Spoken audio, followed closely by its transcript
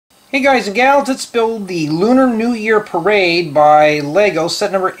Hey guys and gals, let's build the Lunar New Year Parade by Lego,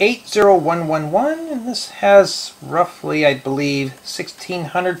 set number 80111, and this has roughly, I believe,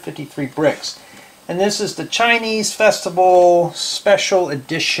 1,653 bricks. And this is the Chinese Festival Special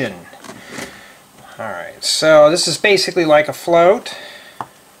Edition. Alright, so this is basically like a float.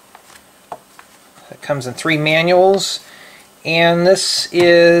 It comes in 3 manuals, and this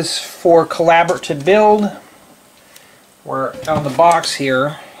is for collaborative build, where on the box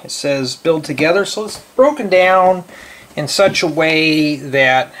here it says build together, so it's broken down in such a way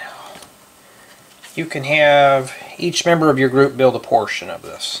that you can have each member of your group build a portion of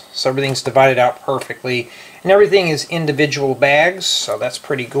this. So everything's divided out perfectly, and everything is individual bags, so that's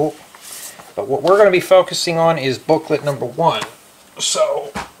pretty cool. But what we're going to be focusing on is booklet number 1.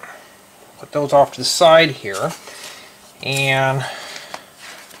 So put those off to the side here, and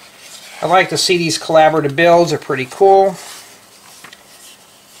I like to see these collaborative builds. They're pretty cool.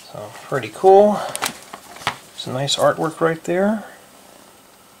 So pretty cool. Some nice artwork right there.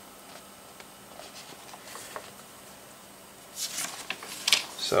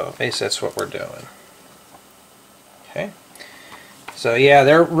 So basically that's what we're doing. Okay. So yeah,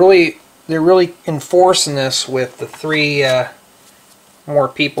 they're really enforcing this with the 3 more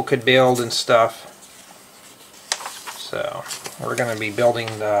people could build and stuff. So we're going to be building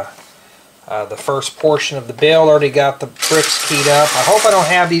the first portion of the build. Already got the bricks keyed up. I hope I don't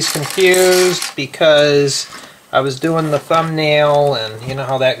have these confused, because I was doing the thumbnail and you know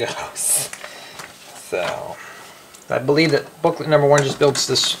how that goes. So I believe that booklet number 1 just builds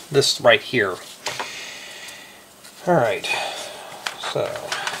this right here. Alright, so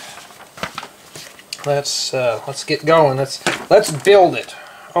let's get going. Let's build it.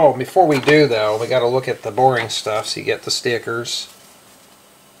 Oh, before we do though, we got to look at the boring stuff. So you get the stickers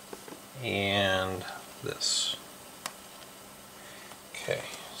and this. Okay,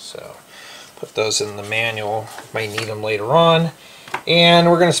 so put those in the manual. May need them later on. And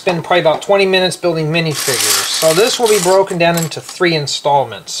we're going to spend probably about 20 minutes building minifigures. So this will be broken down into 3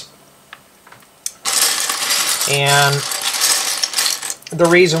 installments. And the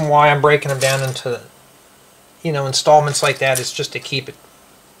reason why I'm breaking them down into, installments like that is just to keep it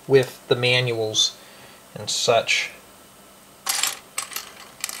with the manuals and such.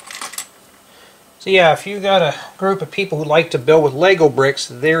 So yeah, if you got a group of people who like to build with Lego bricks,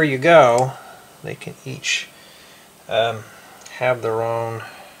 there you go. They can each have their own,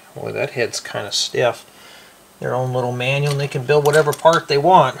 boy, that head's kind of stiff, their own little manual, and they can build whatever part they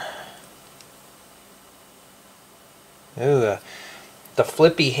want. Ooh, the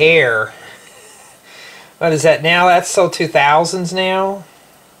flippy hair. What is that now? That's so 2000s now.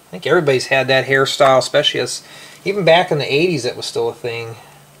 I think everybody's had that hairstyle, especially as even back in the 80s it was still a thing.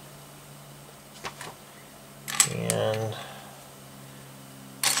 And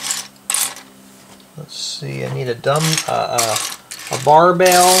let's see, I need a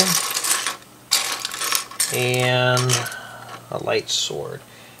barbell and a light sword.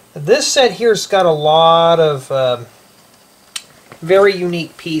 This set here's got a lot of very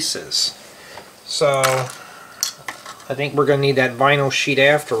unique pieces, so I think we're going to need that vinyl sheet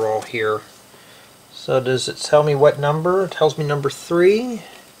after all here. So does it tell me what number? It tells me number 3.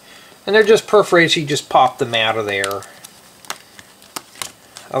 And they're just perforated, so you just pop them out of there.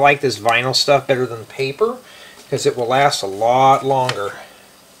 I like this vinyl stuff better than paper, because it will last a lot longer.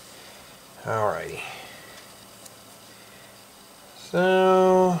 Alrighty.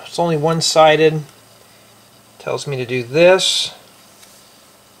 So, it's only one-sided. Tells me to do this.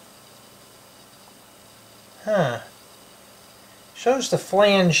 Huh. Shows the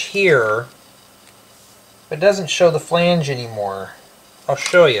flange here, but it doesn't show the flange anymore. I'll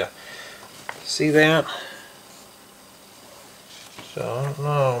show you. See that? So, I don't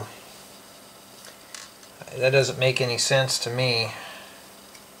know. That doesn't make any sense to me.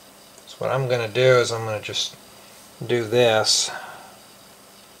 So what I'm going to do is I'm going to just do this.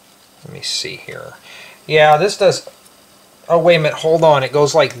 Let me see here. Yeah, this does... Oh, wait a minute. Hold on. It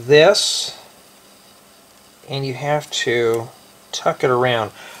goes like this. And you have to tuck it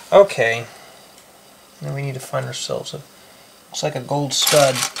around. Okay. Now we need to find ourselves a... Looks like a gold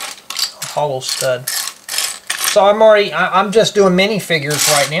stud. Hollow stud. So I'm just doing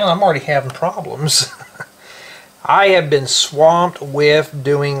minifigures right now. I'm already having problems. I have been swamped with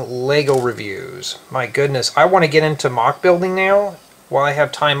doing Lego reviews. My goodness, I want to get into mock building now while I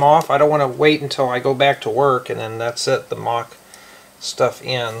have time off. I don't want to wait until I go back to work and then that's it, the mock stuff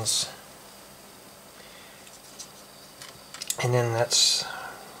ends. And then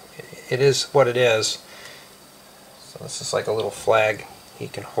it is what it is. So this is like a little flag he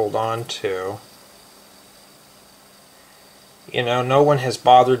can hold on to. You know, no one has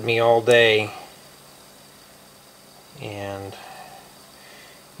bothered me all day. And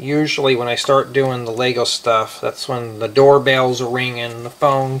usually when I start doing the Lego stuff, that's when the doorbells are ringing, the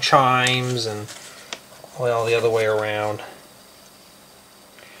phone chimes, and, well, the other way around.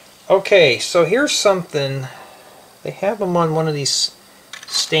 Okay, so here's something. They have them on one of these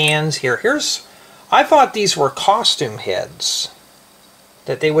stands here. I thought these were costume heads,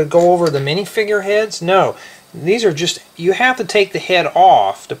 that they would go over the minifigure heads. No, these are just, you have to take the head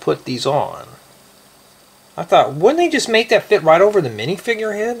off to put these on. I thought, wouldn't they just make that fit right over the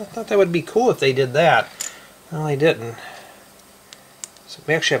minifigure head? I thought that would be cool if they did that. Well, they didn't. So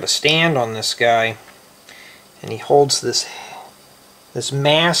we actually have a stand on this guy, and he holds this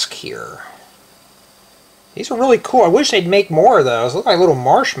mask here. These are really cool. I wish they'd make more of those. They look like little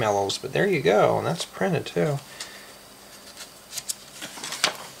marshmallows, but there you go. And that's printed too.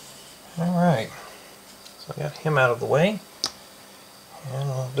 Alright. So I got him out of the way. And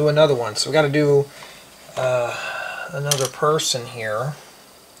we'll do another one. So we got to do another person here.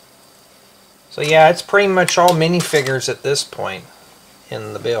 So yeah, it's pretty much all minifigures at this point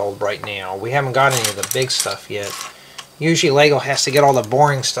in the build right now. We haven't got any of the big stuff yet. Usually Lego has to get all the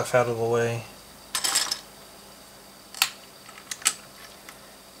boring stuff out of the way.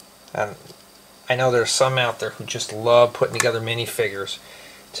 And I know there's some out there who just love putting together minifigures.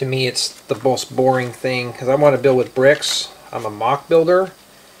 To me, it's the most boring thing because I want to build with bricks. I'm a mock builder.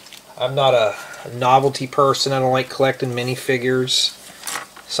 I'm not a novelty person. I don't like collecting minifigures.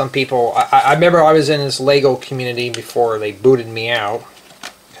 Some people, I remember I was in this Lego community before they booted me out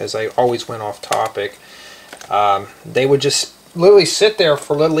because I always went off topic. They would just literally sit there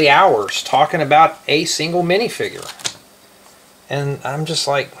for literally hours talking about a single minifigure. And I'm just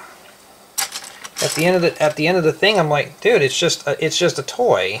like, at the end of the thing, I'm like, dude, it's just a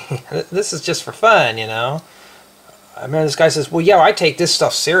toy. This is just for fun, you know. I remember this guy says, well, yeah, I take this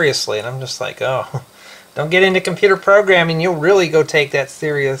stuff seriously, and I'm just like, oh, don't get into computer programming. You'll really go take that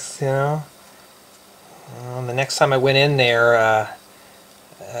serious, you know. The next time I went in there,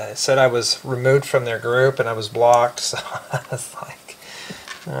 it said I was removed from their group and I was blocked. So I was like,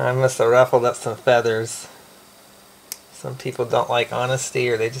 I must have ruffled up some feathers. Some people don't like honesty,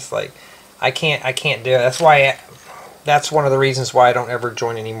 or they just like. I can't do it. That's one of the reasons why I don't ever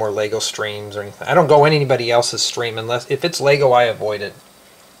join any more Lego streams or anything. I don't go in anybody else's stream unless if it's Lego, I avoid it.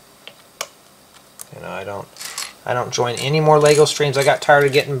 You know, I don't join any more Lego streams. I got tired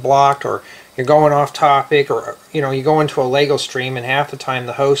of getting blocked, or you're going off topic, or you know, you go into a Lego stream and half the time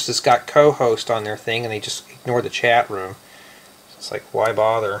the host has got co-host on their thing and they just ignore the chat room. It's like, why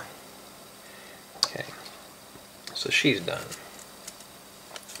bother? Okay. So she's done.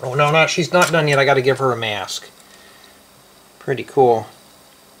 Oh no, she's not done yet. I got to give her a mask. Pretty cool.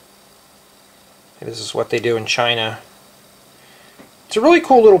 This is what they do in China. It's a really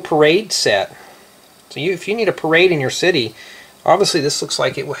cool little parade set. So if you need a parade in your city, obviously this looks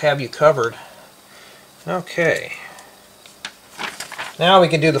like it will have you covered. Okay. Now we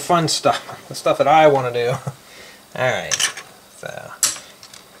can do the fun stuff. The stuff that I want to do. Alright. So.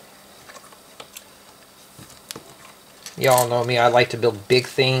 Y'all know me, I like to build big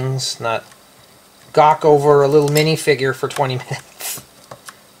things, not gawk over a little minifigure for 20 minutes.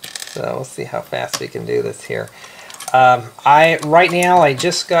 So we'll see how fast we can do this here. Right now I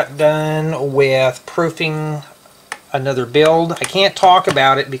just got done with proofing another build. I can't talk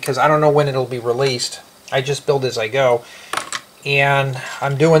about it because I don't know when it'll be released. I just build as I go. And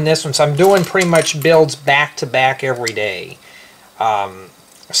I'm doing this one, so I'm doing pretty much builds back to back every day.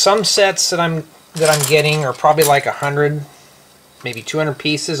 Some sets that I'm getting are probably like 100, maybe 200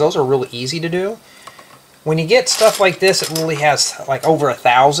 pieces. Those are really easy to do. When you get stuff like this, it really has like over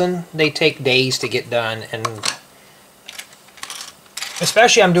 1,000. They take days to get done, and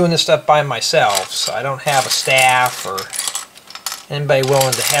especially I'm doing this stuff by myself, so I don't have a staff or anybody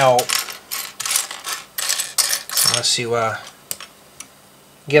willing to help. Unless you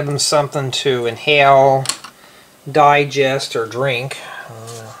give them something to inhale, digest, or drink.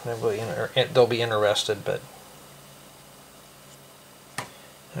 They'll be interested, but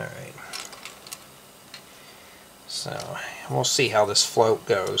alright. So we'll see how this float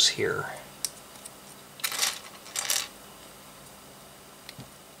goes here.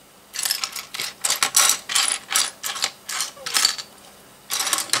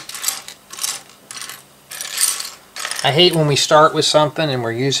 I hate when we start with something and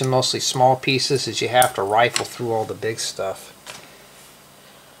we're using mostly small pieces, as you have to rifle through all the big stuff.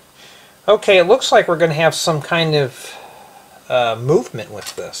 Okay, it looks like we're going to have some kind of movement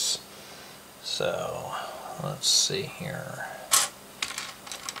with this. So, let's see here.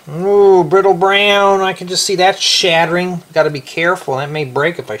 Ooh, brittle brown. I can just see that shattering. Got to be careful. That may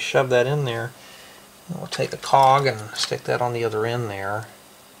break if I shove that in there. We'll take a cog and stick that on the other end there.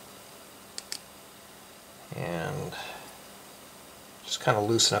 And just kind of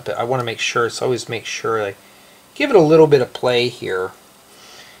loosen up it. I want to make sure, it's always make sure I give it a little bit of play here.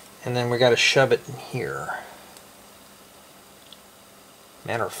 And then we got to shove it in here.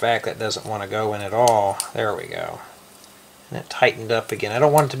 Matter of fact, that doesn't want to go in at all. There we go. And it tightened up again. I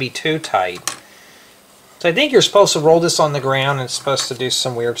don't want it to be too tight. So I think you're supposed to roll this on the ground and it's supposed to do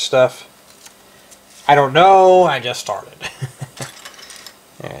some weird stuff. I don't know, I just started.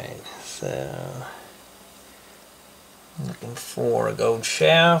 Alright, so looking for a gold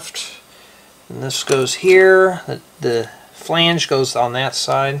shaft. And this goes here. The flange goes on that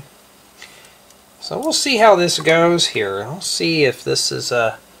side. So we'll see how this goes here. We'll see if this is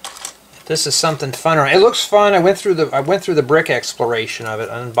something fun. It looks fun. I went through the brick exploration of it,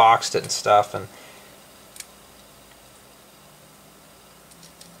 unboxed it and stuff, and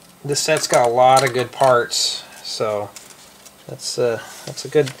this set's got a lot of good parts. So that's a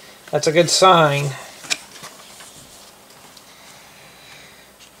good sign.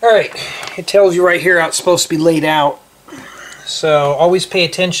 All right, it tells you right here how it's supposed to be laid out. So always pay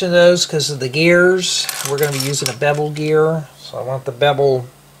attention to those because of the gears. We're going to be using a bevel gear, so I want the bevel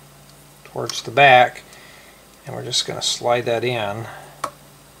towards the back, and we're just going to slide that in,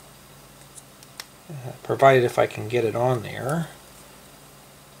 provided if I can get it on there.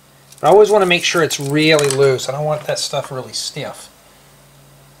 But I always want to make sure it's really loose. I don't want that stuff really stiff.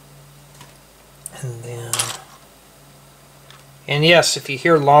 And yes, if you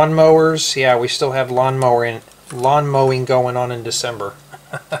hear lawnmowers, yeah, we still have lawn mowing going on in December.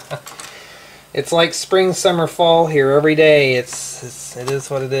 It's like spring, summer, fall here every day. It is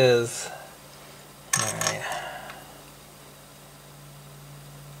what it is. All right.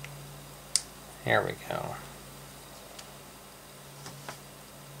 There we go.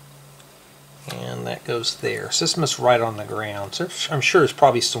 And that goes there. So this must right on the ground. So I'm sure there's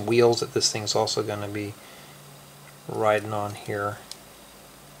probably some wheels that this thing's also going to be riding on here.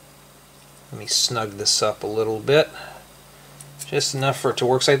 Let me snug this up a little bit. Just enough for it to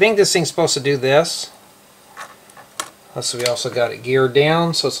work. So I think this thing's supposed to do this. So we also got it geared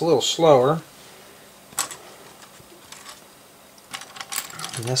down, so it's a little slower.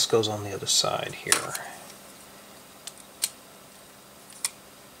 And this goes on the other side here.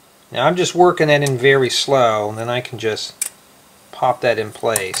 Now I'm just working that in very slow, and then I can just pop that in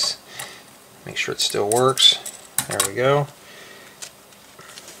place. Make sure it still works. There we go.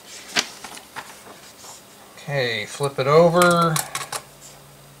 Okay, flip it over.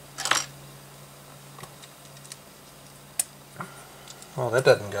 Well, that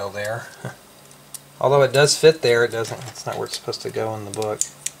doesn't go there. Although it does fit there, it doesn't. It's not where it's supposed to go in the book.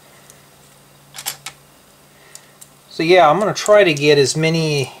 So yeah, I'm going to try to get as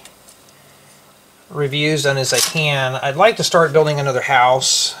many reviews done as I can. I'd like to start building another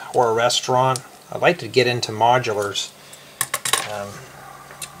house or a restaurant. I'd like to get into modulars.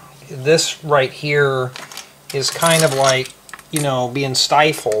 This right here is kind of like, you know, being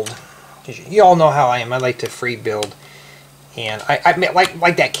stifled. You all know how I am. I like to free build. And I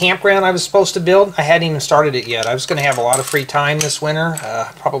like that campground I was supposed to build. I hadn't even started it yet. I was going to have a lot of free time this winter.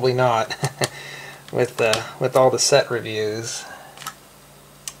 Probably not with all the set reviews.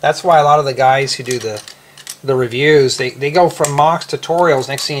 That's why a lot of the guys who do the reviews, they go from mocks tutorials.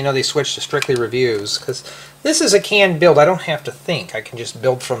 Next thing you know, they switch to strictly reviews. Because this is a canned build. I don't have to think. I can just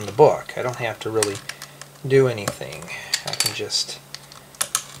build from the book. I don't have to really do anything. I can just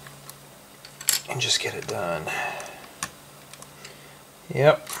get it done.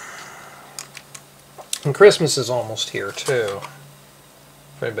 Yep. And Christmas is almost here too,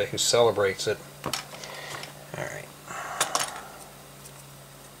 for anybody who celebrates it. Alright.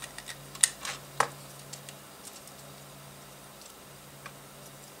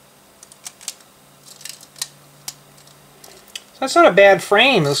 So that's not a bad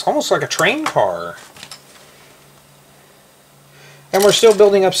frame. It's almost like a train car. And we're still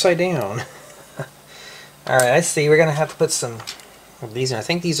building upside down. Alright, I see. We're going to have to put some of these in. I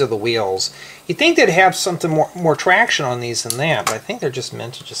think these are the wheels. You'd think they'd have something more traction on these than that, but I think they're just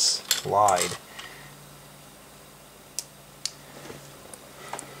meant to just slide.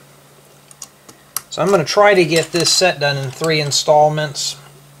 So I'm going to try to get this set done in 3 installments.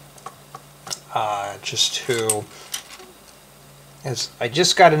 I just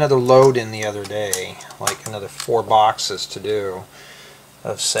got another load in the other day, like another 4 boxes to do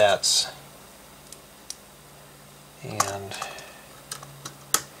of sets. And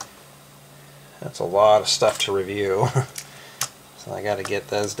that's a lot of stuff to review. So I got to get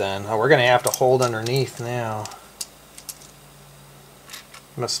those done. Oh, we're going to have to hold underneath now.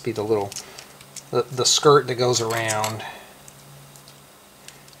 Must be the little, the skirt that goes around.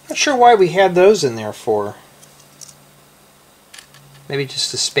 Not sure why we had those in there for. Maybe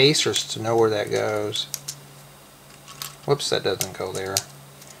just the spacers to know where that goes. Whoops, that doesn't go there.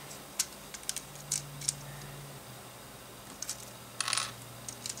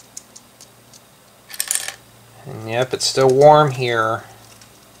 And yep, it's still warm here.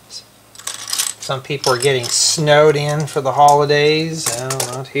 Some people are getting snowed in for the holidays.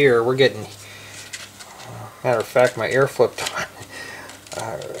 Oh, not here. We're getting... Matter of fact, my air flipped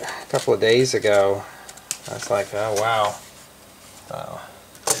on a couple of days ago. I was like, oh wow. Oh,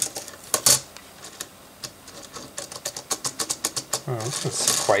 this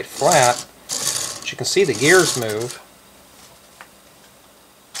one's quite flat, but you can see the gears move.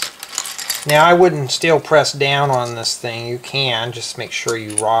 Now I wouldn't still press down on this thing. You can, just make sure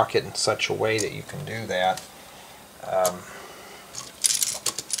you rock it in such a way that you can do that.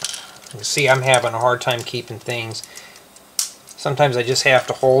 You see I'm having a hard time keeping things. Sometimes I just have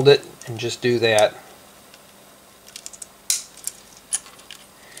to hold it and just do that.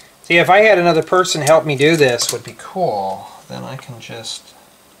 See, if I had another person help me do this, would be cool. Then I can just...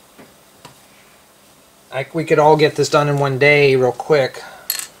 we could all get this done in one day real quick.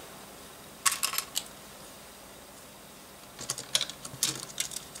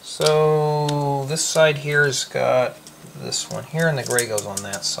 So this side here has got this one here, and the gray goes on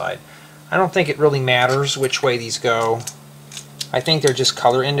that side. I don't think it really matters which way these go. I think they're just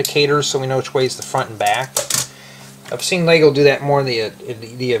color indicators, so we know which way is the front and back. I've seen Lego do that more in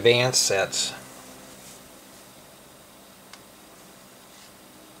the advanced sets.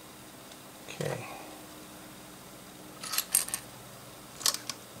 Okay.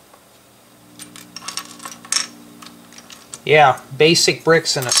 Yeah, basic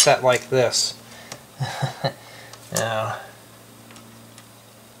bricks in a set like this. Yeah.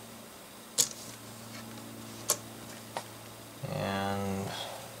 And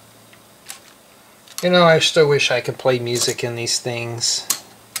you know, I still wish I could play music in these things.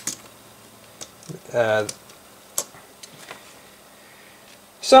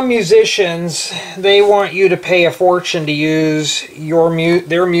 Some musicians, they want you to pay a fortune to use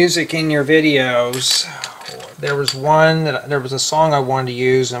their music in your videos. There was a song I wanted to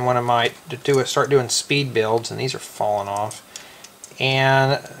use, and start doing speed builds, and these are falling off.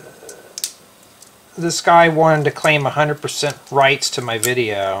 And this guy wanted to claim 100% rights to my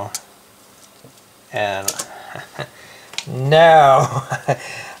video, and no.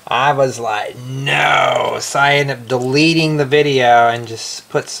 I was like, no. So I ended up deleting the video and just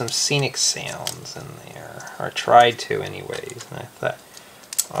put some scenic sounds in there, or tried to anyways. And I thought,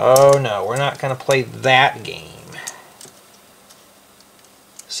 oh no, we're not going to play that game.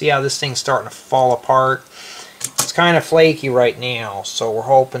 See how this thing's starting to fall apart? It's kind of flaky right now, so we're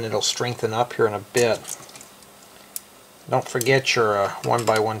hoping it'll strengthen up here in a bit. Don't forget your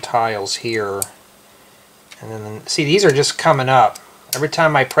 1x1 tiles here. And then, see, these are just coming up. Every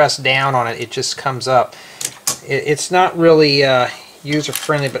time I press down on it, it just comes up. It's not really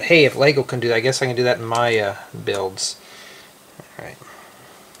user-friendly, but hey, if Lego can do that, I guess I can do that in my builds. Alright.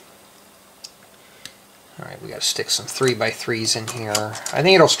 Alright, we got to stick some 3x3s in here. I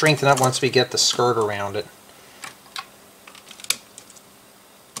think it'll strengthen up once we get the skirt around it.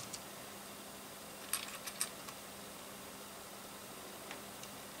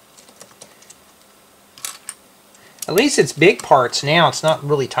 At least it's big parts now, it's not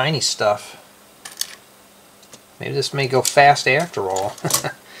really tiny stuff. Maybe this may go fast after all.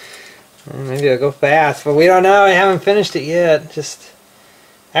 Maybe it'll go fast, but we don't know, I haven't finished it yet.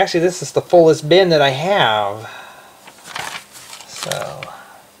 Actually, this is the fullest bin that I have. So,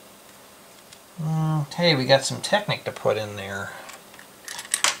 hey, we got some Technic to put in there.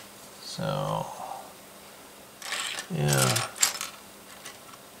 So, yeah.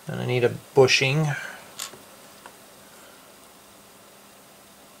 And I need a bushing.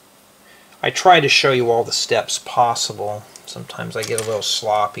 I try to show you all the steps possible. Sometimes I get a little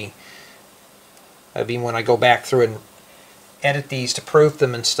sloppy. I mean, when I go back through and edit these to proof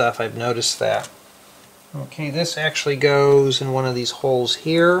them and stuff, I've noticed that. Okay, this actually goes in one of these holes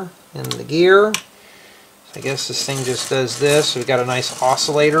here in the gear. So I guess this thing just does this. So we've got a nice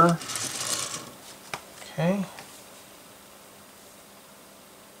oscillator. Okay.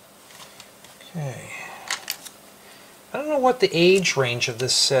 Okay. I don't know what the age range of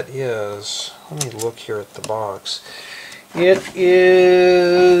this set is. Let me look here at the box. It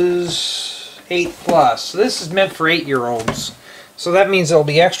is 8+. So this is meant for 8-year-olds. So that means it'll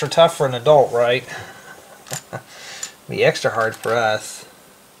be extra tough for an adult, right? be extra hard for us.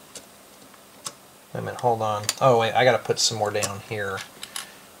 Wait a minute, hold on. Oh wait, I gotta put some more down here.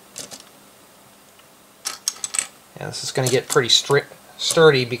 Yeah, this is gonna get pretty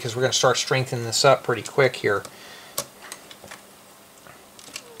sturdy because we're gonna start strengthening this up pretty quick here.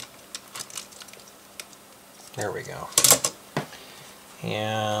 There we go.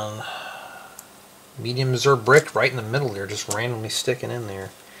 And mediums are brick right in the middle there, just randomly sticking in there.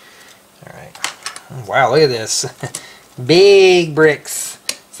 Alright. Wow, look at this. Big bricks.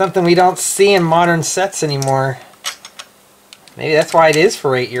 Something we don't see in modern sets anymore. Maybe that's why it is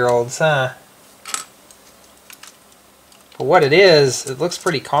for 8-year-olds, huh? For what it is, it looks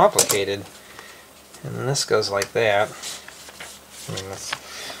pretty complicated. And then this goes like that. I mean, that's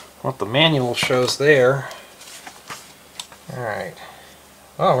what the manual shows there. Alright.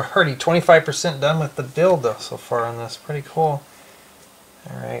 Oh, we're already 25% done with the build though so far on this. Pretty cool.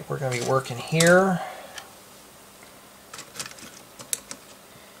 Alright, we're going to be working here.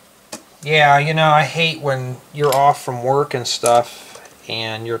 Yeah, you know, I hate when you're off from work and stuff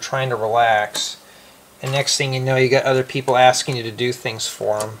and you're trying to relax. And next thing you know, you got other people asking you to do things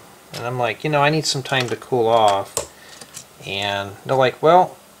for them. And I'm like, you know, I need some time to cool off. And they're like,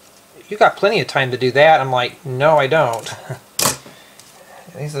 well, you got plenty of time to do that. I'm like, no, I don't.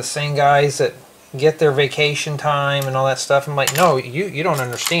 These are the same guys that get their vacation time and all that stuff. I'm like, no, you don't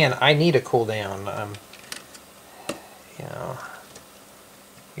understand. I need a cool down. You know,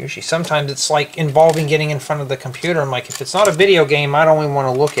 usually sometimes it's like involving getting in front of the computer. I'm like, if it's not a video game, I don't even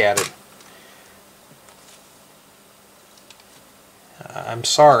want to look at it. I'm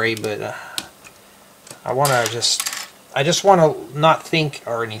sorry, but I just want to not think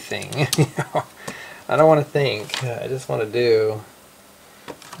or anything. You know? I don't want to think. I just want to do.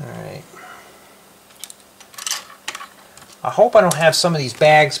 Alright. I hope I don't have some of these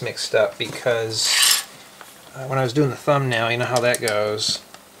bags mixed up because when I was doing the thumbnail, you know how that goes.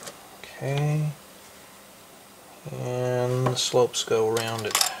 Okay. And the slopes go around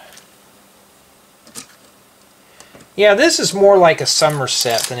it. Yeah, this is more like a summer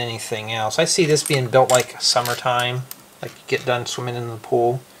set than anything else. I see this being built like summertime, like you get done swimming in the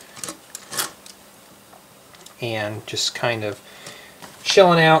pool and just kind of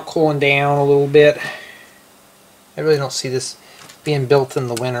chilling out, cooling down a little bit. I really don't see this being built in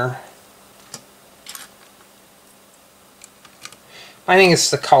the winter. I think it's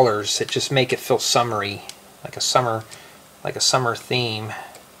the colors that just make it feel summery, like a summer theme.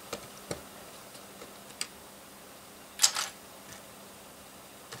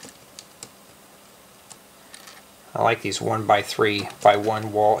 I like these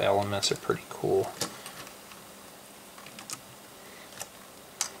 1x3x1 wall elements. They're pretty cool.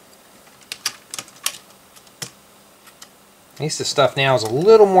 At least the stuff now is a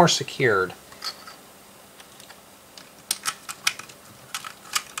little more secured.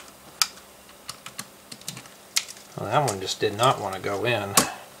 Well, that one just did not want to go in.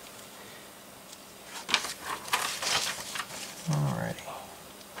 Alrighty.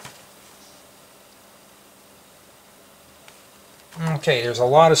 Okay, there's a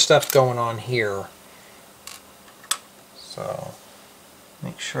lot of stuff going on here. So,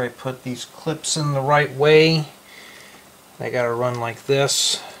 make sure I put these clips in the right way. They got to run like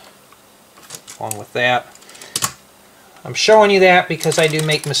this, along with that. I'm showing you that because I do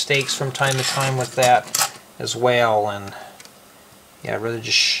make mistakes from time to time with that as well, and yeah, I'd rather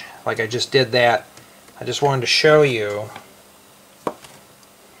just, like I just did that, I just wanted to show you.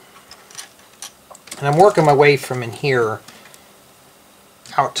 And I'm working my way from in here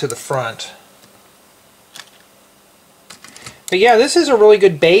out to the front. But yeah, this is a really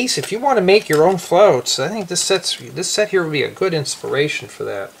good base if you want to make your own floats. I think this set here would be a good inspiration for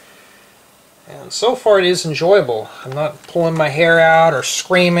that. And so far it is enjoyable. I'm not pulling my hair out or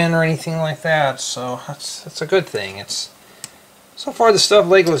screaming or anything like that, so that's a good thing. So far the stuff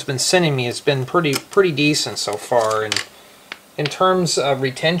LEGO's been sending me has been pretty decent so far, and in terms of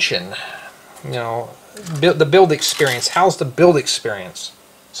retention, you know, the build experience. How's the build experience?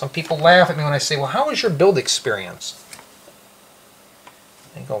 Some people laugh at me when I say, well, how was your build experience?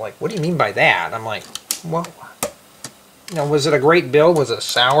 They go like, what do you mean by that? I'm like, well, you know, was it a great build? Was it a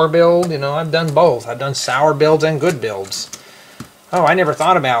sour build? You know, I've done both. I've done sour builds and good builds. Oh, I never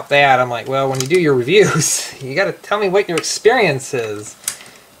thought about that. I'm like, well, when you do your reviews, you got to tell me what your experience is.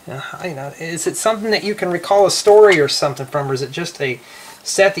 You know, is it something that you can recall a story or something from, or is it just a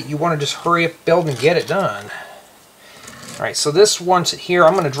set that you want to just hurry up, build, and get it done? Alright, so this one's here.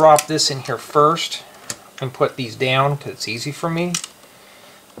 I'm going to drop this in here first and put these down because it's easy for me.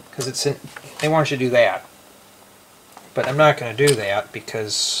 Because they want you to do that. But I'm not going to do that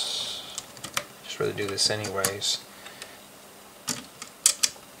because I'd just rather do this anyways.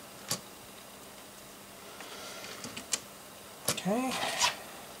 Okay.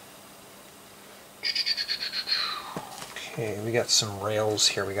 Okay, we got some rails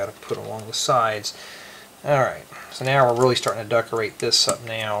here we got to put along the sides. Alright, so now we're really starting to decorate this up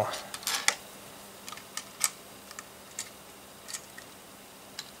now.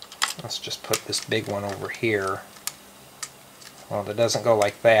 Let's just put this big one over here. Well, it doesn't go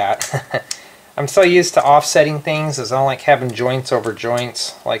like that. I'm so used to offsetting things as I don't like having joints over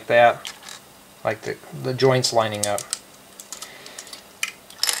joints like that. Like the joints lining up.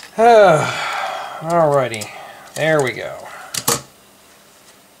 Alrighty, there we go.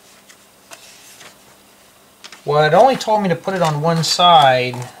 Well, it only told me to put it on one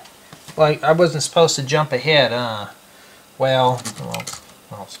side. Like, I wasn't supposed to jump ahead, well,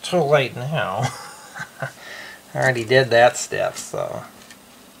 it's too late now. I already did that step, so.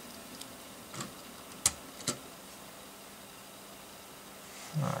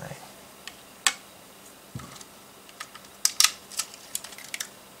 Alright.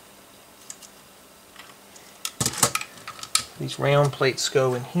 These round plates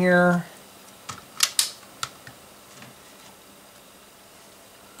go in here.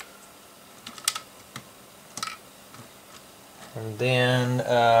 And then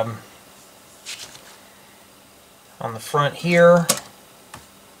on the front here,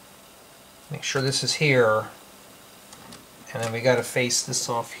 make sure this is here, and then we got to face this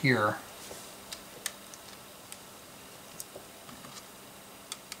off here.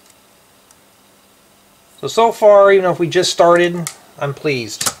 So far, even if we just started, I'm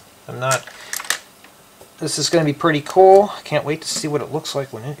pleased. This is going to be pretty cool. I can't wait to see what it looks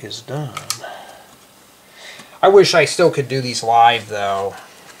like when it is done. I wish I still could do these live, though.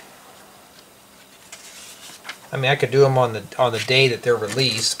 I mean, I could do them on the day that they're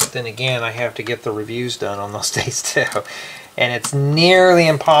released, but then again, I have to get the reviews done on those days too, and it's nearly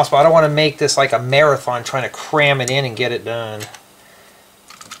impossible. I don't want to make this like a marathon trying to cram it in and get it done.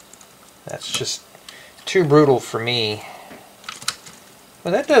 That's just too brutal for me.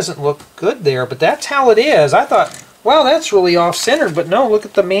 Well, that doesn't look good there, but that's how it is. I thought, wow, that's really off-centered, but no, look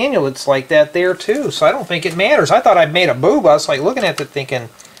at the manual. It's like that there, too, so I don't think it matters. I thought I'd made a boob. I was like looking at it thinking,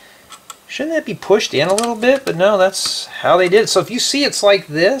 shouldn't that be pushed in a little bit? But no, that's how they did it. So if you see it's like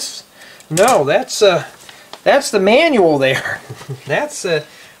this, no, that's the manual there. That's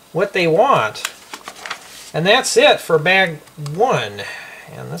what they want. And that's it for bag 1.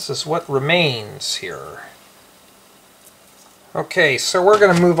 And this is what remains here. Okay, so we're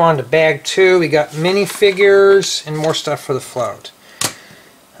going to move on to bag 2. We got minifigures and more stuff for the float.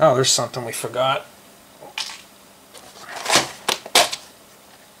 Oh, there's something we forgot.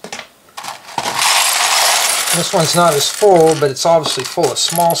 This one's not as full, but it's obviously full of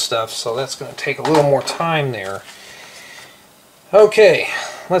small stuff, so that's going to take a little more time there. Okay,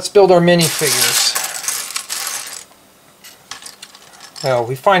 let's build our minifigures. Well, if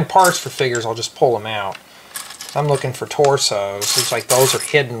we find parts for figures, I'll just pull them out. I'm looking for torsos. Seems like those are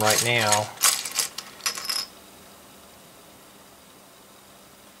hidden right now.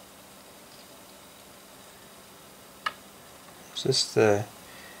 Is this the...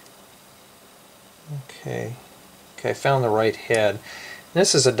 Okay, I found the right head.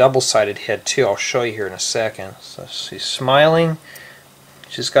 This is a double-sided head too. I'll show you here in a second. So she's smiling.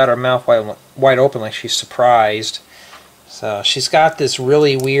 She's got her mouth wide open like she's surprised. So she's got this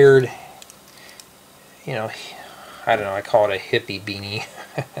really weird, you know, I don't know, I call it a hippie beanie.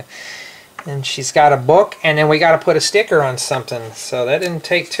 And she's got a book, and then we got to put a sticker on something. So that didn't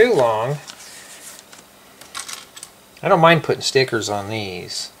take too long. I don't mind putting stickers on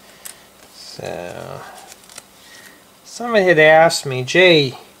these. So, someone had asked me,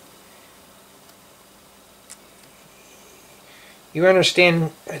 Jay, you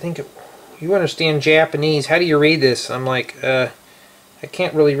understand, you understand Japanese, how do you read this? I'm like, I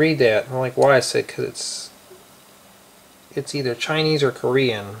can't really read that. I'm like, why? I said, because it's either Chinese or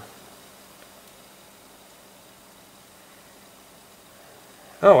Korean.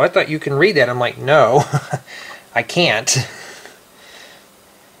 Oh, I thought you can read that. I'm like, no, I can't.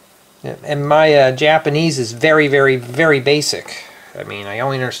 And my Japanese is very, very, very basic. I mean, I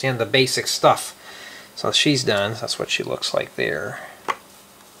only understand the basic stuff. So she's done. That's what she looks like there.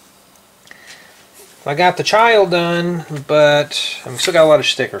 I got the child done, but I've still got a lot of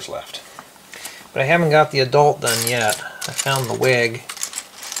stickers left. But I haven't got the adult done yet. I found the wig.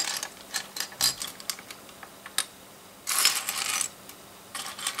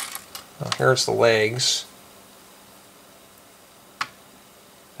 Well, here's the legs.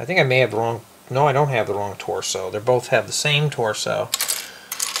 I think I may have the wrong... No, I don't have the wrong torso. They both have the same torso.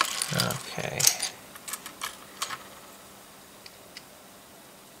 Okay.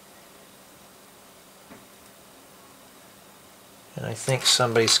 I think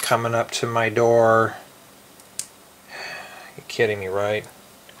somebody's coming up to my door. You're kidding me, right?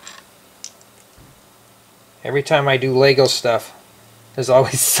 Every time I do Lego stuff, there's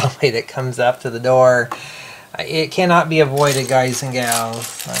always somebody that comes up to the door. It cannot be avoided, guys and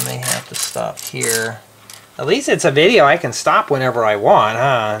gals. I may have to stop here. At least it's a video I can stop whenever I want,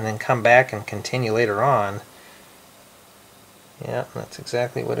 huh? And then come back and continue later on. Yeah, that's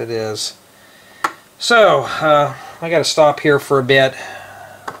exactly what it is. So, I gotta stop here for a bit.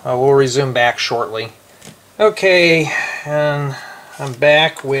 We'll resume back shortly. Okay, and I'm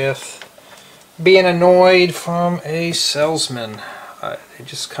back with being annoyed from a salesman. They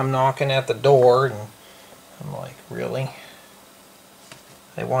just come knocking at the door and I'm like, really?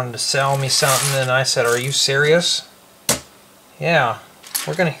 They wanted to sell me something and I said, are you serious? Yeah,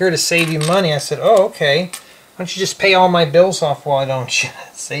 we're here to save you money. I said, oh, okay. Why don't you just pay all my bills off, why don't you?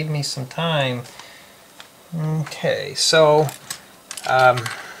 Save me some time. Okay, so I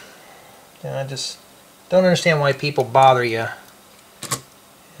just don't understand why people bother you.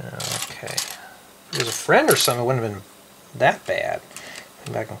 Okay. If it was a friend or something, it wouldn't have been that bad.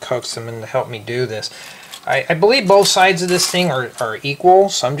 Maybe I can coax them in to help me do this. I believe both sides of this thing are equal,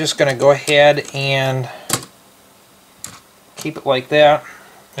 so I'm just going to go ahead and keep it like that.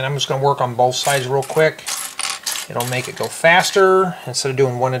 And I'm just going to work on both sides real quick. It'll make it go faster instead of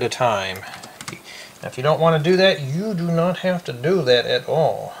doing one at a time. Now, if you don't want to do that, you do not have to do that at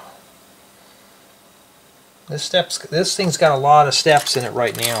all. This thing's got a lot of steps in it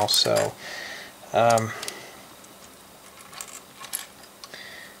right now, so so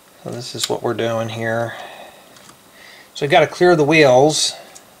this is what we're doing here. So we've got to clear the wheels,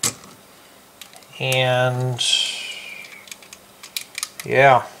 and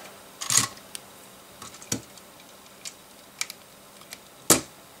yeah.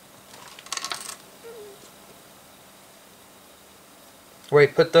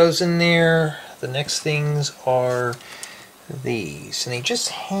 Wait, put those in there. The next things are these, and they just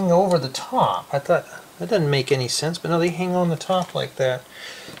hang over the top. I thought that doesn't make any sense, but no, they hang on the top like that.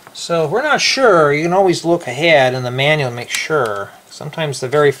 So if we're not sure, you can always look ahead in the manual and make sure. Sometimes the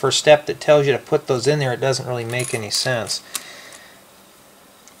very first step that tells you to put those in there, it doesn't really make any sense.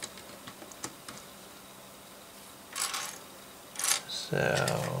 So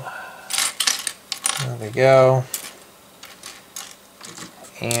there we go.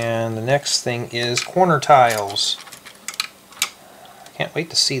 And the next thing is corner tiles. Can't wait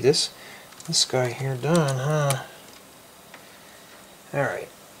to see this guy here done, huh? Alright.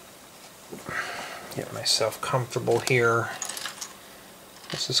 Get myself comfortable here.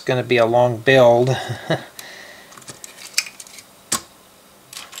 This is going to be a long build.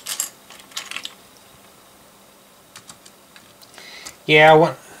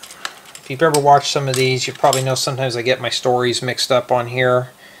 Yeah, if you've ever watched some of these, you probably know sometimes I get my stories mixed up on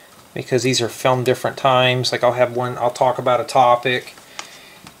here because these are filmed different times. Like I'll have one, I'll talk about a topic,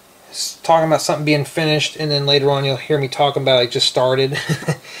 talking about something being finished, and then later on you'll hear me talking about it just started.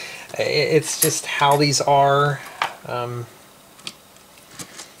 It's just how these are. You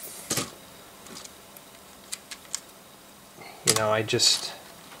know, I just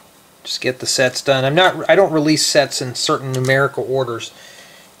get the sets done. I don't release sets in certain numerical orders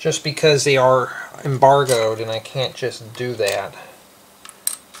just because they are embargoed and I can't just do that.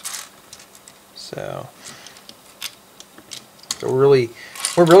 So we're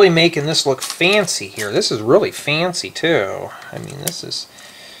really making this look fancy here. This is really fancy too. I mean, this is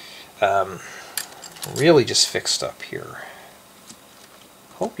really just fixed up here.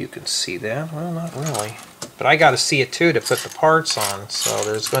 Hope you can see that. Well, not really. But I got to see it too to put the parts on, so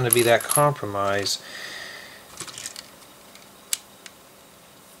there's going to be that compromise.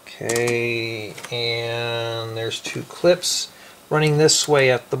 Okay, and there's two clips running this way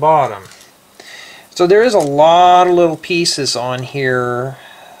at the bottom. So there is a lot of little pieces on here.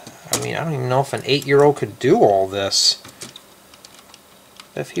 I mean, I don't even know if an 8-year-old could do all this.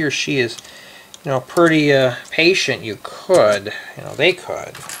 If he or she is, you know, pretty patient, you could. You know, they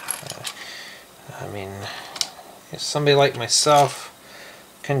could. I mean, if somebody like myself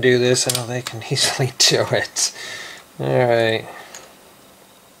can do this, I know they can easily do it. Alright.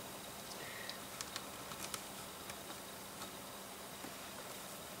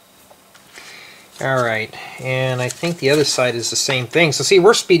 Alright, and I think the other side is the same thing. So see,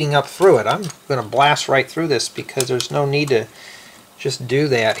 we're speeding up through it. I'm going to blast right through this because there's no need to just do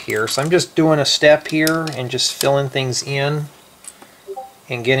that here. So I'm just doing a step here and just filling things in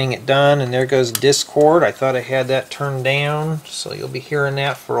and getting it done. And there goes Discord. I thought I had that turned down, so you'll be hearing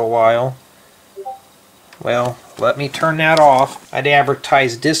that for a while. Well, let me turn that off. I'd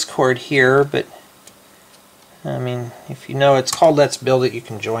advertise Discord here, but I mean, if you know, it's called Let's Build It. You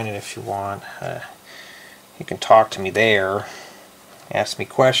can join it if you want. You can talk to me there, ask me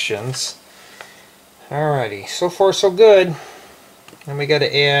questions. Alrighty, so far so good. And we got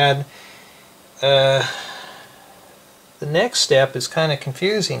to add, the next step is kind of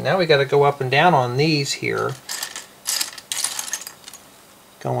confusing. Now we got to go up and down on these here,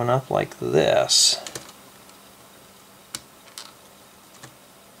 going up like this.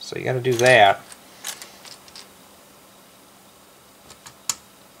 So you got to do that.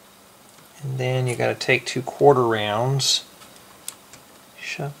 And then you got to take 2/4 rounds,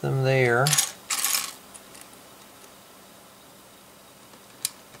 shove them there.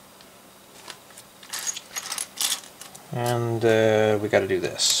 And we got to do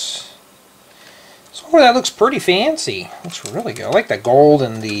this. So that looks pretty fancy. Looks really good. I like the gold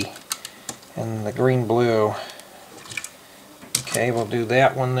and the green blue. Okay, we'll do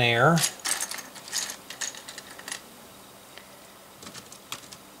that one there.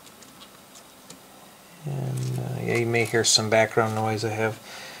 And yeah, you may hear some background noise. I have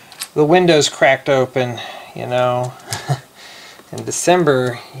the windows cracked open, you know. In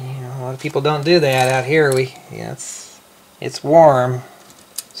December, you know, a lot of people don't do that out here. It's warm.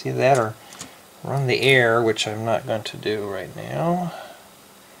 See that, or run the air, which I'm not going to do right now.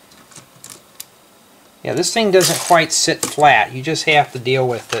 Yeah, this thing doesn't quite sit flat. You just have to deal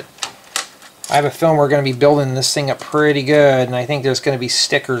with it. I have a feeling we're going to be building this thing up pretty good, and I think there's going to be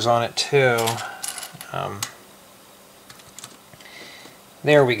stickers on it too.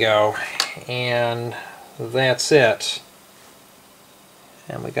 There we go, and that's it.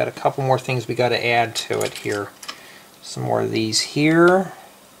 And we got a couple more things we got to add to it here. Some more of these here.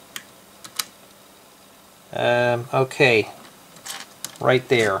 Okay, right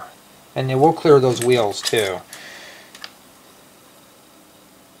there. And then we'll clear those wheels too.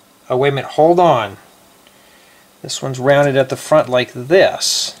 Oh, wait a minute, hold on. This one's rounded at the front like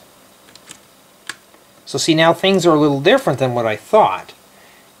this. So see, now things are a little different than what I thought.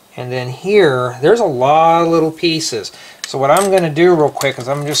 And then here, there's a lot of little pieces. So what I'm going to do real quick is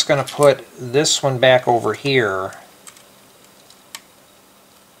I'm just going to put this one back over here.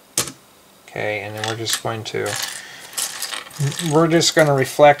 Okay, and then we're just going to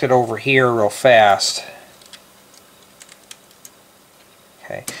reflect it over here real fast.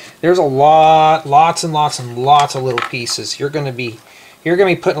 Okay, there's a lots and lots of little pieces. You're going to be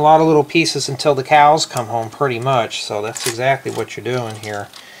putting a lot of little pieces until the cows come home, pretty much. So that's exactly what you're doing here.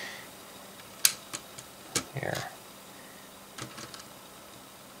 Here.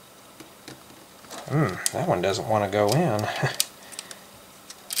 That one doesn't want to go in.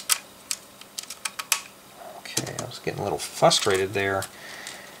 Okay, I was getting a little frustrated there.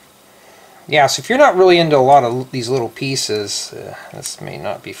 Yeah, so if you're not really into a lot of these little pieces, this may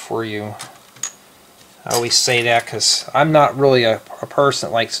not be for you. I always say that because I'm not really a person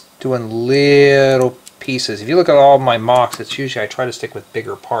that likes doing little pieces. If you look at all my mocks, it's usually I try to stick with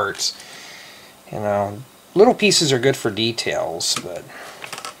bigger parts. You know, little pieces are good for details, but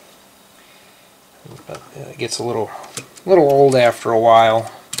it gets a little old after a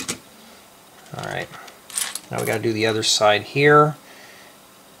while. All right, now we got to do the other side here.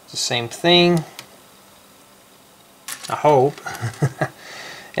 It's the same thing. I hope.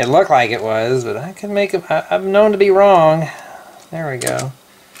 It looked like it was, but I can make it. I'm known to be wrong. There we go.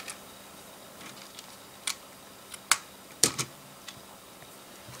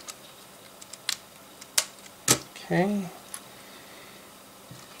 Okay.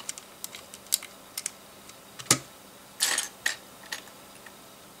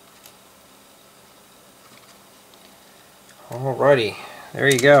 Alrighty, there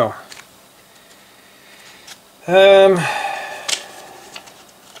you go.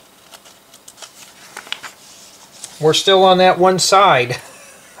 We're still on that one side.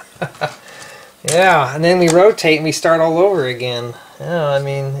 Yeah, and then we rotate and we start all over again. Yeah, I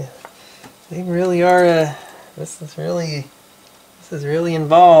mean, they really are. This is really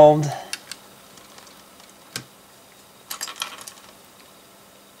involved.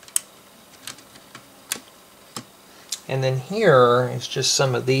 And then here is just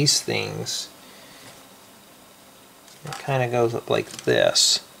some of these things. It kind of goes up like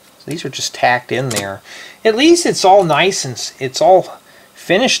this. So these are just tacked in there. At least it's all nice and it's all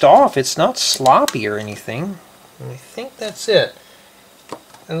finished off. It's not sloppy or anything. And I think that's it.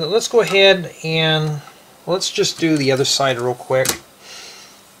 And let's go ahead and let's just do the other side real quick,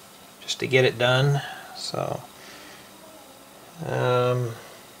 just to get it done. So,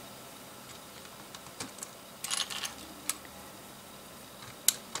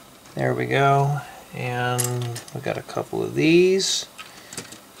 there we go. And we got a couple of these.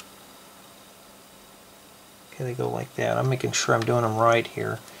 Okay, they go like that. I'm making sure I'm doing them right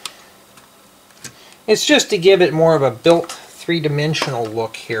here. It's just to give it more of a built three-dimensional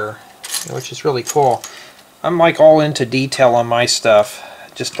look here, which is really cool. I'm like all into detail on my stuff.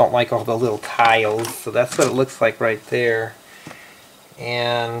 I just don't like all the little tiles. So that's what it looks like right there.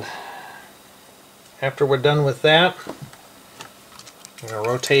 And after we're done with that, I'm going to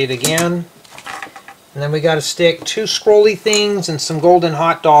rotate it again. And then we got to stick 2 scrolly things and some golden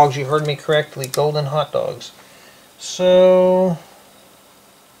hot dogs. You heard me correctly, golden hot dogs. So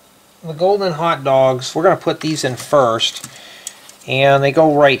the golden hot dogs, we're going to put these in first. And they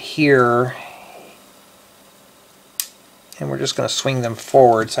go right here. And we're just going to swing them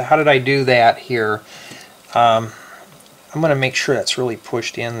forward. So how did I do that here? I'm going to make sure that's really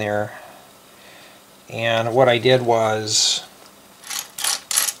pushed in there. And what I did was,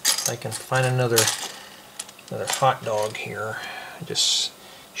 I can find another hot dog here. Just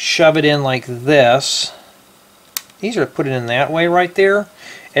shove it in like this. These are put it in that way right there.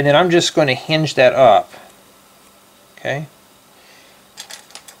 And then I'm just going to hinge that up. Okay.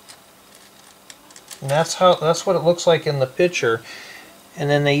 And that's what it looks like in the picture. And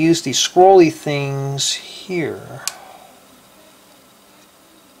then they use these scrolly things here.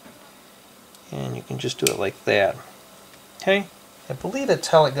 And you can just do it like that. Okay? I believe that's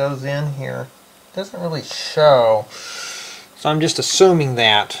how it goes in here. It doesn't really show. So I'm just assuming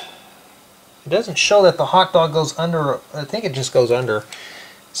that. It doesn't show that the hot dog goes under. I think it just goes under.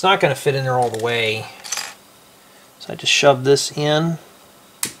 It's not going to fit in there all the way. So I just shove this in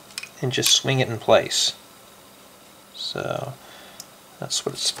and just swing it in place. So that's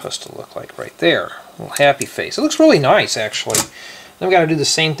what it's supposed to look like right there. A little happy face. It looks really nice, actually. Then we've got to do the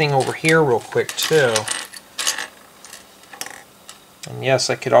same thing over here real quick, too. And yes,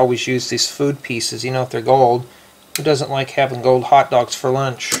 I could always use these food pieces, you know, if they're gold. Who doesn't like having gold hot dogs for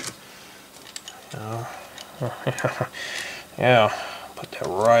lunch? You know? Yeah, put that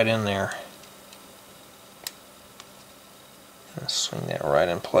right in there. And swing that right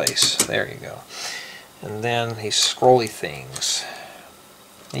in place. There you go. And then these scrolly things.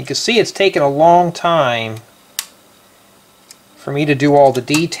 You can see it's taken a long time for me to do all the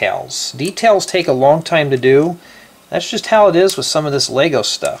details. Details take a long time to do. That's just how it is with some of this Lego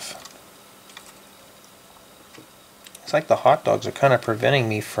stuff. It's like the hot dogs are kind of preventing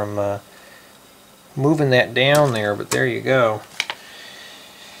me from moving that down there, but there you go.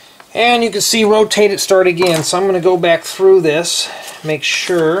 And you can see rotate it, start again. So I'm going to go back through this, make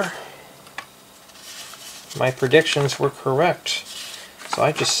sure my predictions were correct. So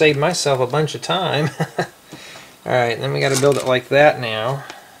I just saved myself a bunch of time. Alright, then we got to build it like that now.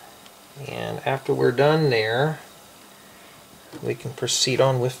 And after we're done there, we can proceed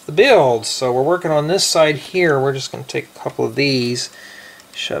on with the build. So we're working on this side here. We're just going to take a couple of these,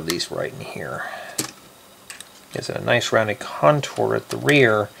 shove these right in here. Gives it a nice rounded contour at the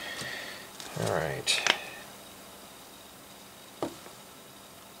rear. Alright.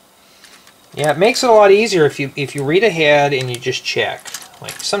 Yeah, it makes it a lot easier if you read ahead and you just check.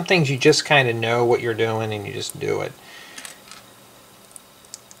 Like some things you just kind of know what you're doing and you just do it.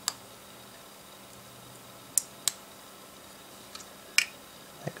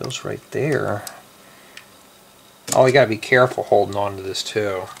 That goes right there. Oh, you gotta be careful holding on to this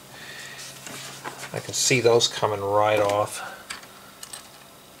too. I can see those coming right off.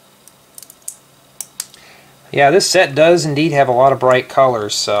 Yeah, this set does indeed have a lot of bright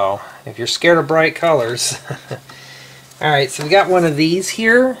colors, so if you're scared of bright colors. Alright, so we got one of these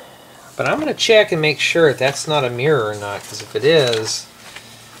here, but I'm going to check and make sure if that's not a mirror or not, because if it is,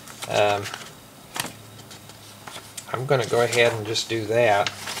 I'm going to go ahead and just do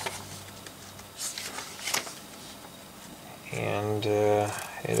that. And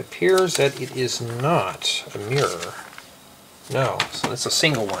it appears that it is not a mirror. No, so it's a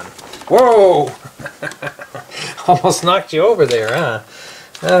single one. Whoa! Almost knocked you over there, huh?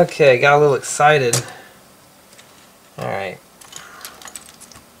 Okay, got a little excited. Alright.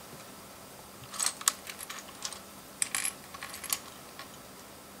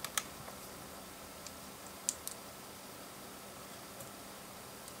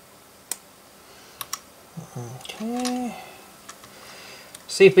 Okay.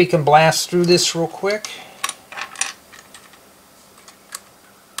 See if we can blast through this real quick.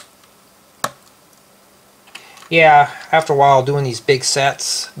 Yeah, after a while doing these big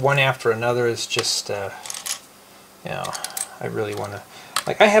sets, one after another is just, you know, I really want to,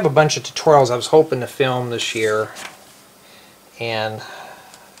 like I have a bunch of tutorials I was hoping to film this year, and,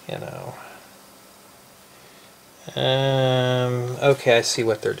 you know, okay, I see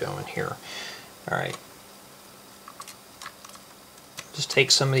what they're doing here. Alright. just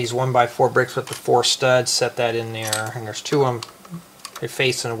take some of these 1x4 bricks with the 4 studs, set that in there, and there's 2 of them, they're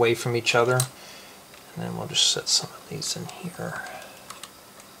facing away from each other. And then we'll just set some of these in here.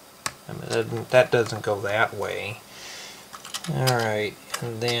 I mean, that doesn't go that way. Alright,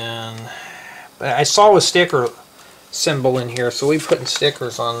 and then I saw a sticker symbol in here, so we're putting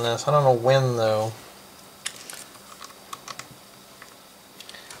stickers on this. I don't know when though.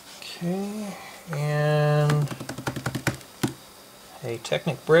 Okay, and a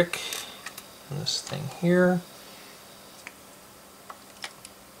Technic brick and this thing here.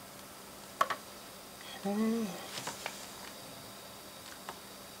 Okay.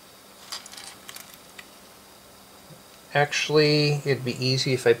 Actually, it'd be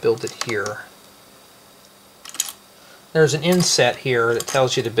easy if I build it here. There's an inset here that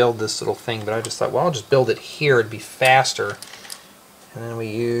tells you to build this little thing, but I just thought, well, I'll just build it here, it'd be faster. And then we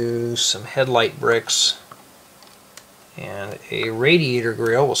use some headlight bricks and a radiator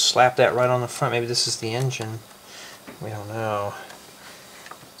grill. We'll slap that right on the front. Maybe this is the engine. We don't know.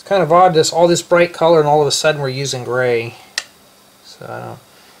 It's kind of odd, all this bright color, and all of a sudden we're using gray. So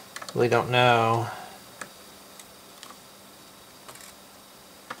I really don't know.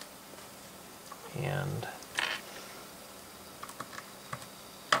 And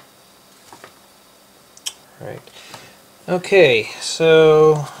right. Okay,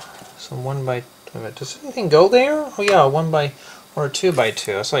 so some 1x. Does anything go there? Oh yeah, 1x or a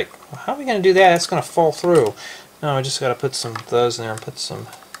 2x2. I was like, well, how are we going to do that? That's going to fall through. No, I just got to put some of those in there and put some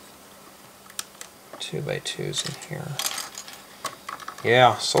 2x2s in here.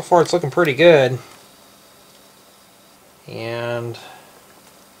 Yeah, so far it's looking pretty good. And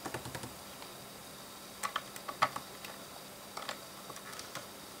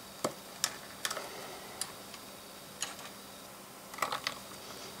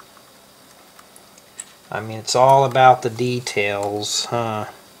I mean, it's all about the details, huh?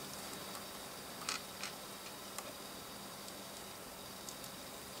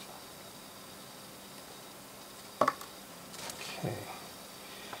 Okay.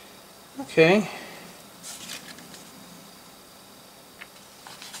 Okay.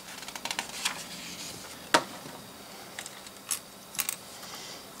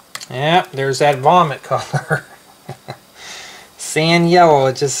 Yeah, there's that vomit color. Sand yellow,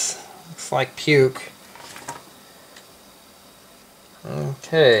 it just looks like puke.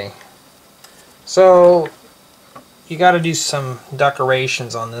 Okay, so you got to do some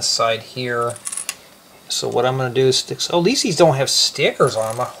decorations on this side here. So what I'm going to do is stick. Oh, at least these don't have stickers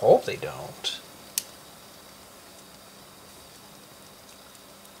on them. I hope they don't.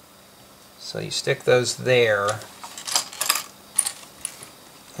 So you stick those there,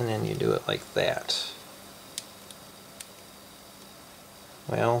 and then you do it like that.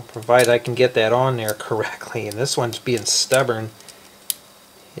 Well, provided I can get that on there correctly, and this one's being stubborn.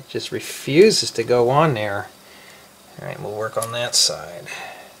 It just refuses to go on there. Alright, we'll work on that side.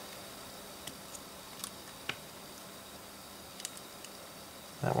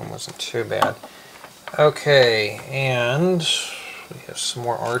 That one wasn't too bad. Okay, and we have some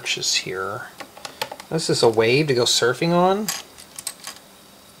more arches here. This is a wave to go surfing on.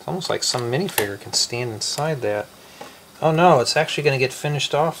 It's almost like some minifigure can stand inside that. Oh no, it's actually going to get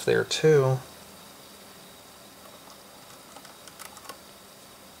finished off there too.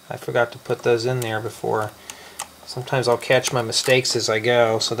 I forgot to put those in there before. Sometimes I'll catch my mistakes as I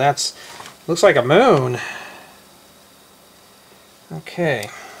go. So that's, looks like a moon. Okay.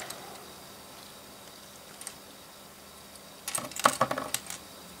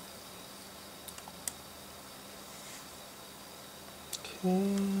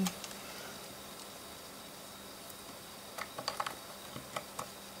 Okay.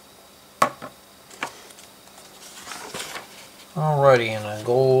 Alrighty, and a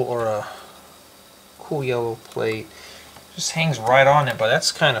gold or a cool yellow plate just hangs right on it, but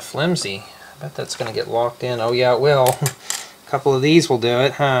that's kind of flimsy. I bet that's going to get locked in. Oh yeah, it will. A couple of these will do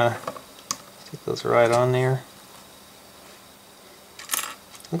it, huh? Stick those right on there.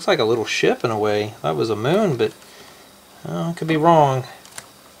 Looks like a little ship in a way. That was a moon, but I could be wrong.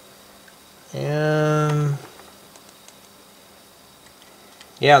 And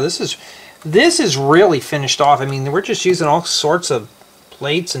yeah, this is really finished off. I mean, we're just using all sorts of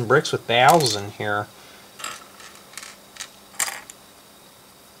plates and bricks with valves in here.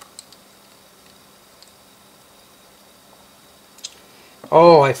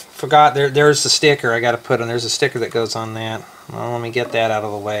 Oh, I forgot. There's the sticker I got to put on. There's a sticker that goes on that. Well, let me get that out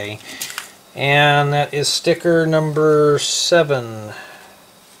of the way. And that is sticker number 7.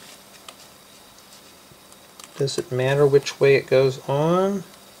 Does it matter which way it goes on?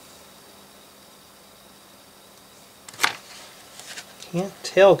 Can't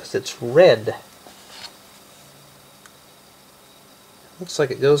tell because it's red. Looks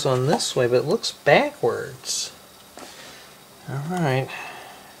like it goes on this way, but it looks backwards. Alright.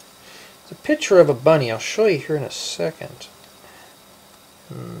 It's a picture of a bunny. I'll show you here in a second.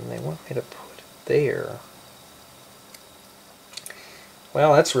 They want me to put it there.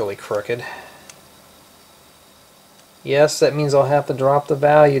 Well, that's really crooked. Yes, that means I'll have to drop the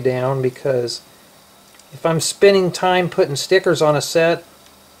value down, because if I'm spending time putting stickers on a set,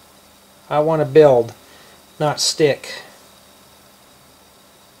 I want to build, not stick.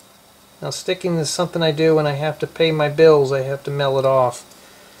 Now, sticking is something I do when I have to pay my bills. I have to mail it off.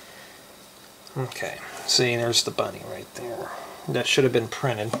 Okay, see, there's the bunny right there. That should have been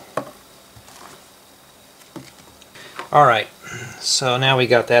printed. Alright, so now we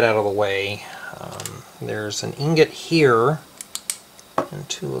got that out of the way. There's an ingot here, and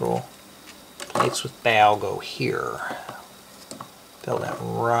two little plates with bow go here. Fill that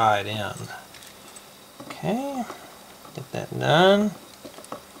right in. Okay, get that done.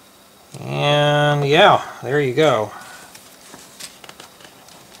 And yeah, there you go.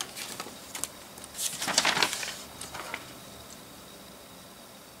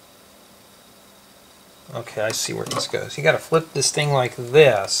 Okay, I see where this goes. You got to flip this thing like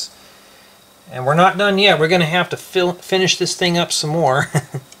this. And we're not done yet. We're going to have to finish this thing up some more.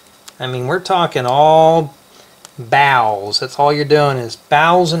 I mean, we're talking all bows. That's all you're doing is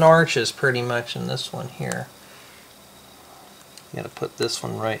bows and arches pretty much in this one here. You got to put this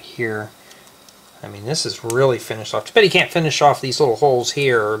one right here. I mean, this is really finished off. I bet you can't finish off these little holes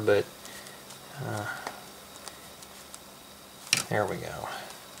here, but there we go.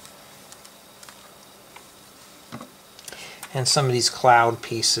 And some of these cloud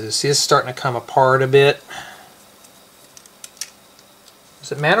pieces. See, this is starting to come apart a bit.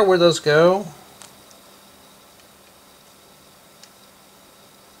 Does it matter where those go?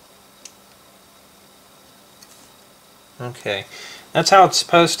 Okay, that's how it's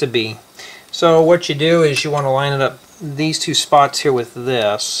supposed to be. So what you do is you want to line it up these two spots here with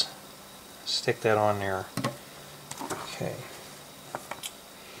this. Stick that on there. Okay.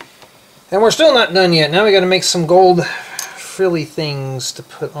 And we're still not done yet. Now we got to make some gold frilly things to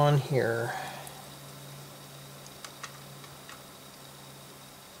put on here.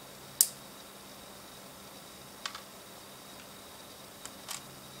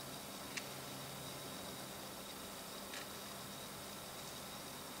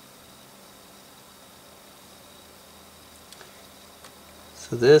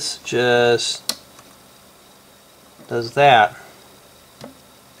 So this just does that.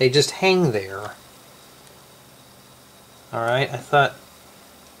 They just hang there. Alright, I thought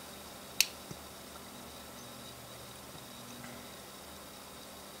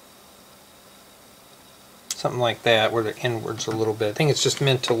something like that where they're inwards a little bit. I think it's just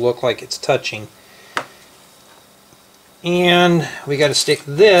meant to look like it's touching. And we got to stick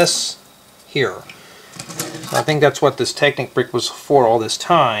this here. So I think that's what this Technic brick was for all this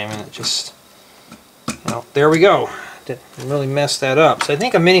time, and it just, you know, there we go. Didn't really mess that up. So I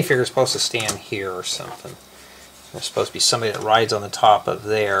think a minifigure is supposed to stand here or something. There's supposed to be somebody that rides on the top of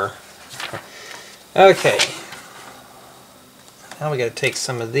there. Okay. Now we got to take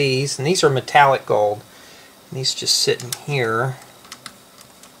some of these, and these are metallic gold. And these just sit in here.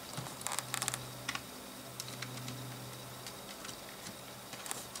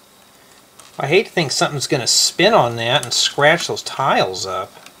 I hate to think something's going to spin on that and scratch those tiles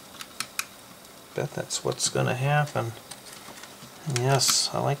up. Bet that's what's going to happen.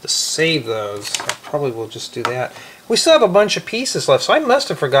 Yes, I like to save those. I probably will just do that. We still have a bunch of pieces left, so I must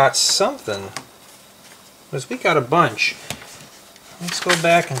have forgot something. Because we got a bunch. Let's go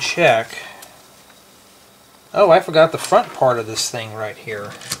back and check. Oh, I forgot the front part of this thing right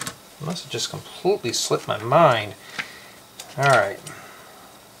here. I must have just completely slipped my mind. Alright.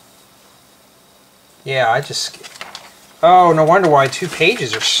 Yeah, I just... Oh, no wonder why 2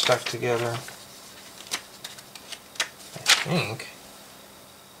 pages are stuck together. I think.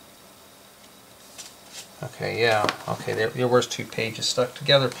 Okay, yeah. Okay, there was 2 pages stuck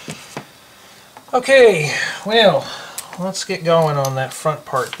together. Okay, well, let's get going on that front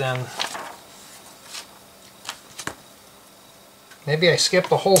part then. Maybe I skipped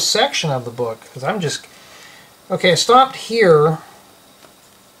the whole section of the book, because I'm just... Okay, I stopped here,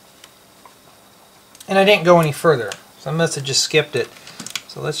 and I didn't go any further, so I must have just skipped it.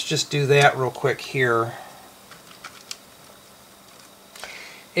 So let's just do that real quick here.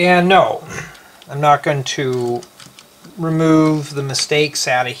 And no, I'm not going to remove the mistakes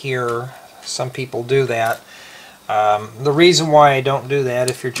out of here. Some people do that. The reason why I don't do that,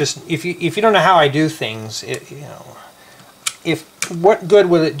 if you don't know how I do things, you know, what good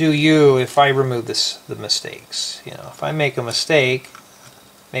would it do you if I remove the mistakes? You know, if I make a mistake,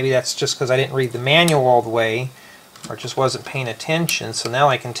 maybe that's just because I didn't read the manual all the way, or just wasn't paying attention. So now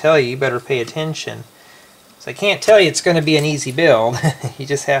I can tell you, you better pay attention. So I can't tell you it's going to be an easy build. You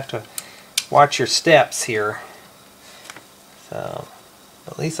just have to watch your steps here. So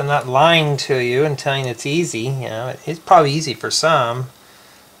at least I'm not lying to you and telling you it's easy. You know, it's probably easy for some.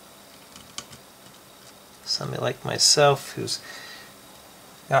 Somebody like myself who's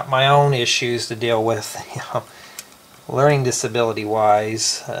got my own issues to deal with, you know, learning disability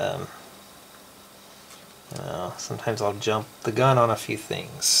wise. Sometimes I'll jump the gun on a few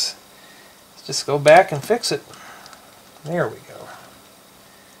things. Let's just go back and fix it. There we go.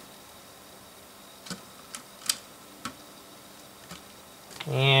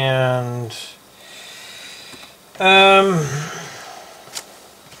 And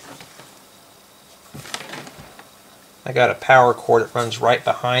I got a power cord that runs right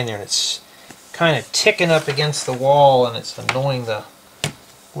behind there, and it's kind of ticking up against the wall, and it's annoying the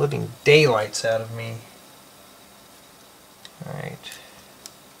living daylights out of me. Alright.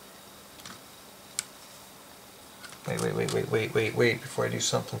 Wait, before I do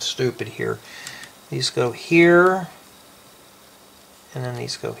something stupid here. These go here, and then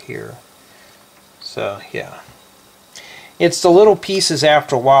these go here. So, yeah. It's the little pieces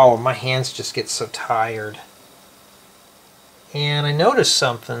after a while when my hands just get so tired. And I noticed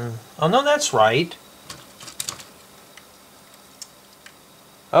something. Oh, no, that's right.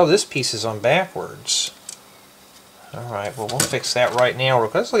 Oh, this piece is on backwards. Alright, well, we'll fix that right now. I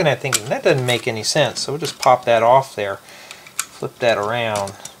was looking at it thinking, that doesn't make any sense. So we'll just pop that off there. Flip that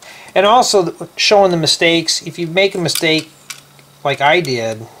around. And also, showing the mistakes. If you make a mistake like I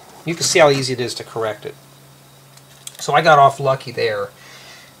did, you can see how easy it is to correct it. So I got off lucky there.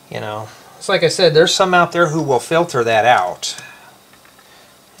 You know, it's like I said, there's some out there who will filter that out.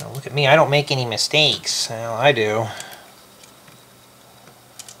 You know, look at me, I don't make any mistakes. Well, I do.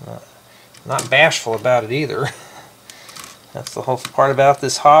 Not bashful about it either. That's the whole part about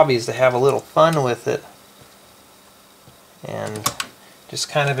this hobby, is to have a little fun with it and just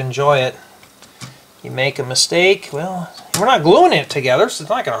kind of enjoy it. You make a mistake, well, we're not gluing it together, so it's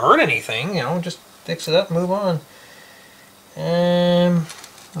not going to hurt anything. You know, just fix it up and move on.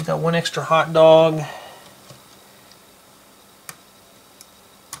 We've got one extra hot dog.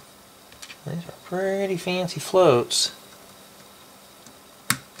 These are pretty fancy floats.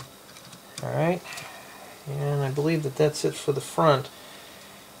 Alright. And I believe that that's it for the front.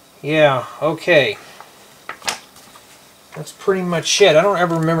 Yeah, okay. That's pretty much it. I don't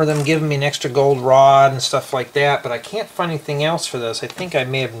ever remember them giving me an extra gold rod and stuff like that, but I can't find anything else for this. I think I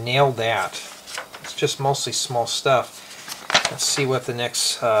may have nailed that. It's just mostly small stuff. Let's see what the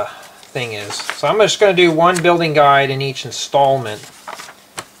next thing is. So I'm just going to do one building guide in each installment.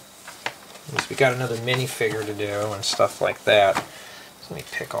 We got another minifigure to do and stuff like that. So let me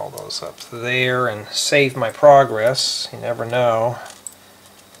pick all those up there and save my progress. You never know.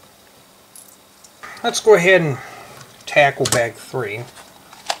 Let's go ahead and tackle bag 3.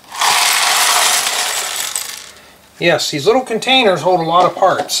 Yes, these little containers hold a lot of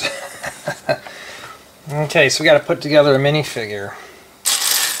parts. Okay, so we got to put together a minifigure.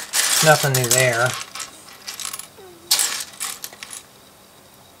 Nothing new there.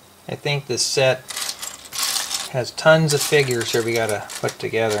 I think this set has tons of figures here we got to put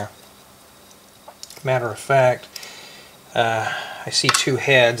together. Matter of fact, I see 2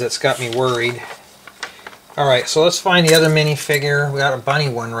 heads. That's got me worried. Alright, so let's find the other minifigure. We got a bunny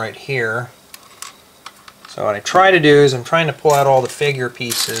one right here. So what I try to do is I'm trying to pull out all the figure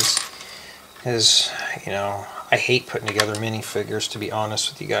pieces, because, you know, I hate putting together minifigures, to be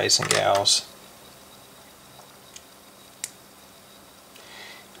honest with you guys and gals.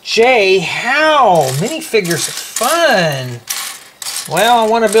 Jay, how? Minifigures are fun! Well, I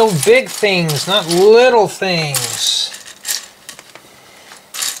want to build big things, not little things.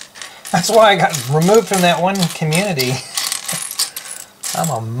 That's why I got removed from that one community. I'm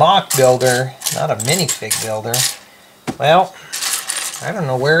a mock builder, not a minifig builder. Well, I don't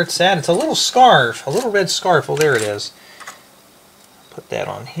know where it's at. It's a little scarf, a little red scarf. Oh, there it is. Put that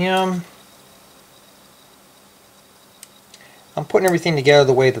on him. I'm putting everything together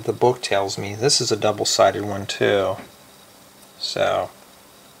the way that the book tells me. This is a double-sided one too. So,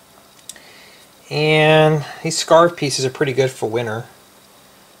 and these scarf pieces are pretty good for winter.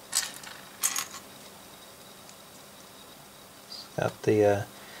 Got the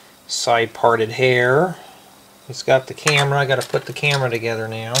side parted hair. It's got the camera. I got to put the camera together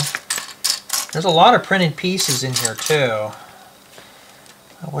now. There's a lot of printed pieces in here too.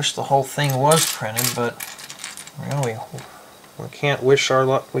 I wish the whole thing was printed, but really, We can't wish our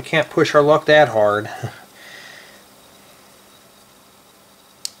luck. We can't push our luck that hard.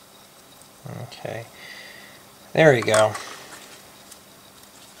 Okay, there you go.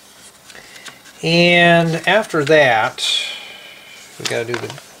 And after that, we got to do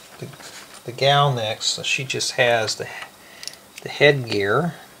the gal next. So she just has the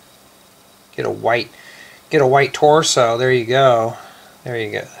headgear. Get a white torso. There you go. There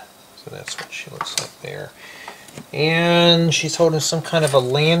you go. So that's what she looks like there. And she's holding some kind of a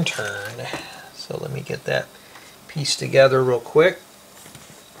lantern. So let me get that piece together real quick.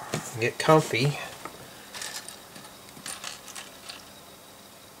 Get comfy.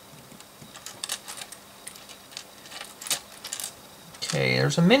 Okay,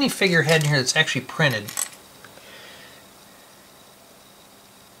 there's a minifigure head in here that's actually printed.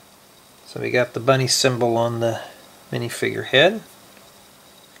 So we got the bunny symbol on the minifigure head.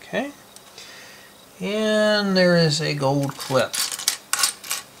 Okay. And there is a gold clip.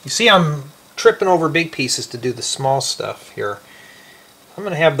 You see I'm tripping over big pieces to do the small stuff here. I'm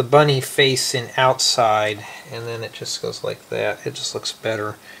going to have the bunny facing outside, and then it just goes like that. It just looks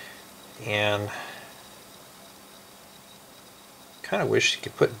better. And kind of wish you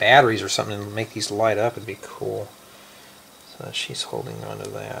could put batteries or something and make these light up. It'd be cool. So she's holding on to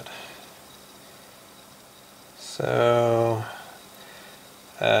that. So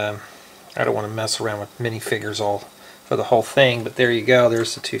I don't want to mess around with minifigures all for the whole thing, but there you go.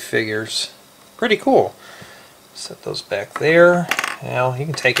 There's the two figures. Pretty cool. Set those back there. Well, you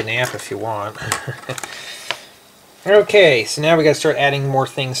can take a nap if you want. Okay, so now we got to start adding more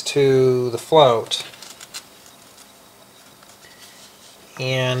things to the float.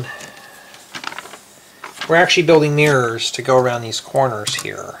 And we're actually building mirrors to go around these corners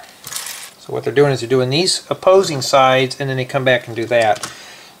here. So what they're doing is they're doing these opposing sides, and then they come back and do that.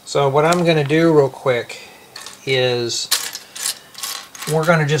 So what I'm going to do real quick is we're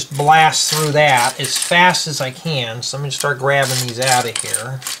going to just blast through that as fast as I can. So I'm going to start grabbing these out of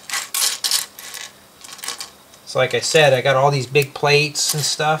here. So like I said, I got all these big plates and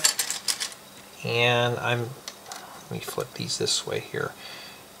stuff, and let me flip these this way here.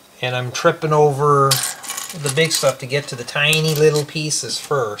 And I'm tripping over the big stuff to get to the tiny little pieces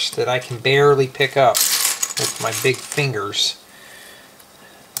first that I can barely pick up with my big fingers.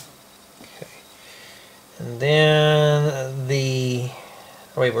 Okay. And then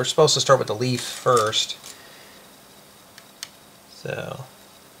oh wait, we're supposed to start with the leaf first. So,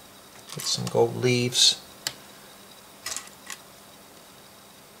 get some gold leaves.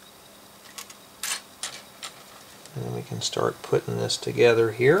 And then we can start putting this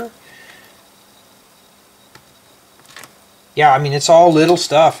together here. Yeah, I mean, it's all little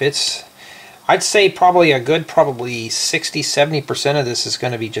stuff. I'd say probably a good 60-70% of this is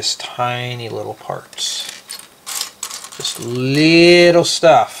going to be just tiny little parts. Just little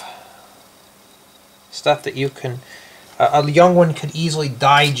stuff. Stuff that you can, a young one could easily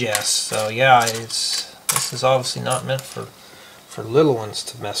digest. So yeah, this is obviously not meant for little ones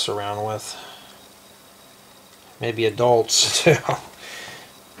to mess around with. Maybe adults too.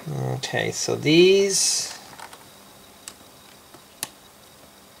 Okay, so these,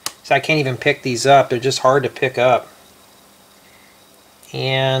 so I can't even pick these up. They're just hard to pick up.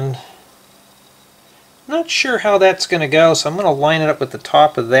 And I'm not sure how that's going to go, so I'm going to line it up with the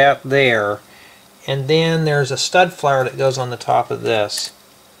top of that there. And then there's a stud flower that goes on the top of this.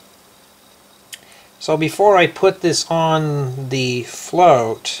 So before I put this on the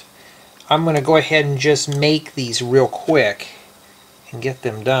float, I'm going to go ahead and just make these real quick and get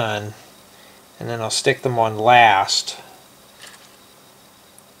them done, and then I'll stick them on last.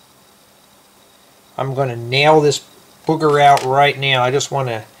 I'm going to nail this booger out right now. I just want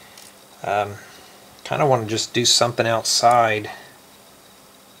to kind of want to just do something outside.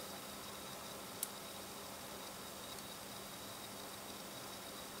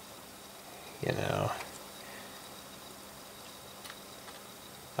 You know,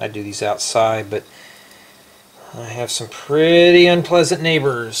 I do these outside, but I have some pretty unpleasant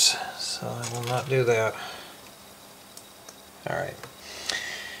neighbors, so I will not do that. Alright.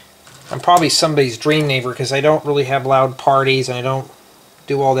 I'm probably somebody's dream neighbor because I don't really have loud parties and I don't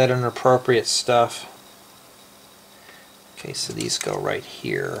do all that inappropriate stuff. Okay, so these go right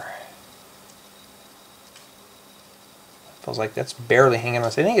here. Feels like that's barely hanging on. I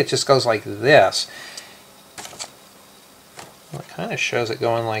think it just goes like this. Well, it kind of shows it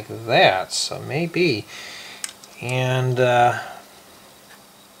going like that, so maybe. And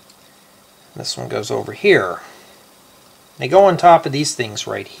this one goes over here. They go on top of these things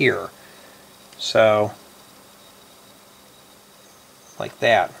right here. So, like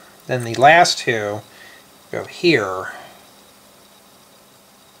that. Then the last two go here.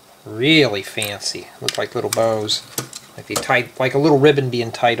 really fancy. Look like little bows, like they tied, like a little ribbon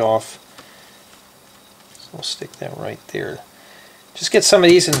being tied off. So we'll stick that right there. Just get some of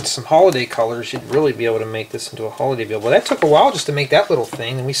these in some holiday colors. You'd really be able to make this into a holiday build. Well, that took a while just to make that little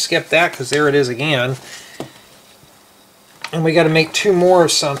thing, and we skipped that because there it is again. And we got to make 2 more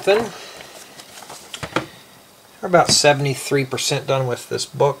of something. We're about 73% done with this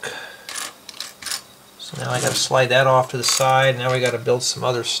book. So now I got to slide that off to the side. Now we got to build some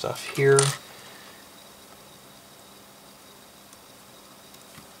other stuff here.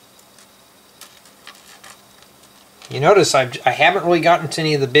 You notice I haven't really gotten to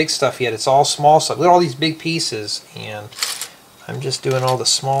any of the big stuff yet. It's all small stuff. Look at all these big pieces, and I'm just doing all the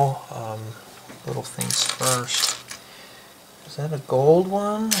small little things first. Is that a gold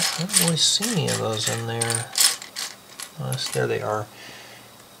one? I don't really see any of those in there. Oh, there they are.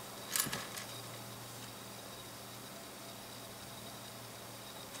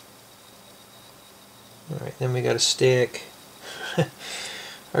 Alright, then we got to stick.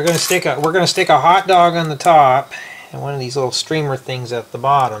 we're gonna stick a hot dog on the top and one of these little streamer things at the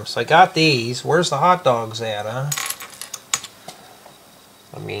bottom. So I got these. Where's the hot dogs at, huh?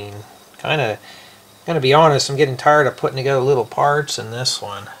 I mean, gonna be honest, I'm getting tired of putting together little parts in this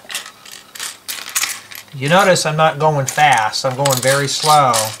one. You notice I'm not going fast. I'm going very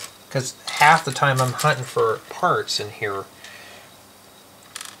slow because half the time I'm hunting for parts in here.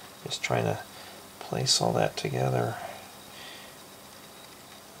 Just trying to place all that together.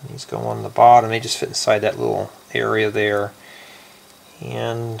 These go on the bottom. They just fit inside that little area there.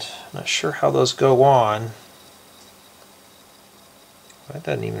 And I'm not sure how those go on. That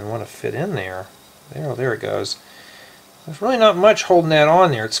doesn't even want to fit in there. There it goes. There's really not much holding that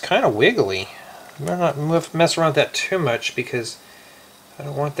on there. It's kind of wiggly. I better not mess around with that too much because I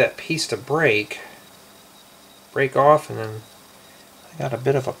don't want that piece to break off, and then I got a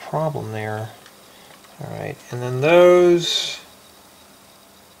bit of a problem there. Alright, and then those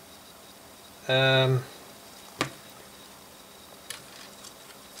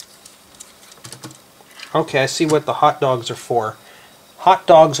okay, I see what the hot dogs are for. Hot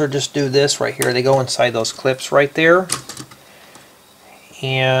dogs are just do this right here. They go inside those clips right there.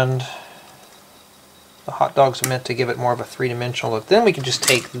 And the hot dogs are meant to give it more of a three-dimensional look. Then we can just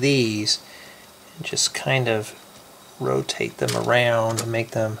take these and just kind of rotate them around and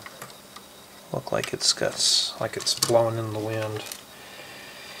make them look like it's blowing in the wind.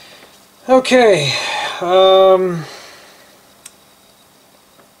 Okay, I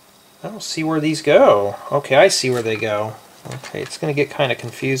don't see where these go. Okay, I see where they go. Okay, it's going to get kind of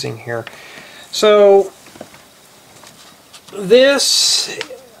confusing here. So this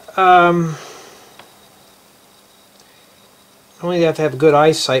only have to have good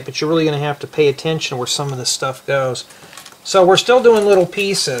eyesight, but you're really going to have to pay attention where some of this stuff goes. So we're still doing little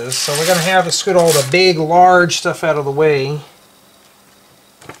pieces, so we're going to have to scoot all the big, large stuff out of the way.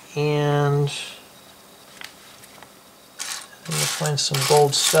 And I'm going to find some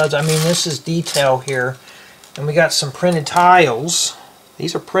gold studs. I mean, this is detail here. And we got some printed tiles.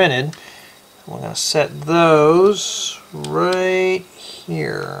 These are printed. We're going to set those right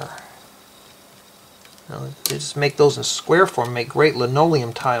here. Now, they just make those in square form, make great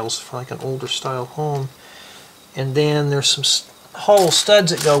linoleum tiles for like an older style home. And then there's some hollow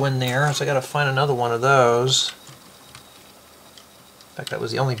studs that go in there, so I got to find another one of those. In fact, that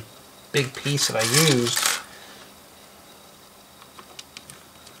was the only big piece that I used.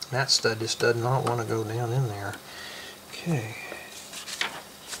 That stud just does not want to go down in there. Okay.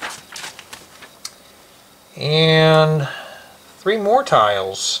 And 3 more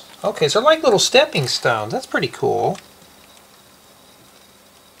tiles. Okay, so they're like little stepping stones. That's pretty cool.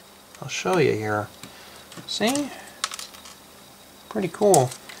 I'll show you here. See? Pretty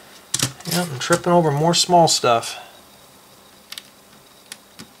cool. Yep, I'm tripping over more small stuff.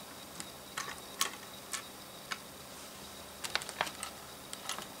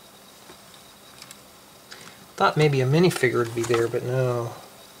 Thought maybe a minifigure would be there, but no.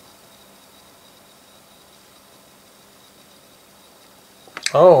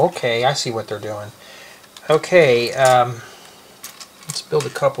 Oh, okay, I see what they're doing. Okay, let's build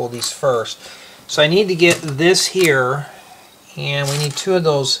a couple of these first. So I need to get this here, and we need 2 of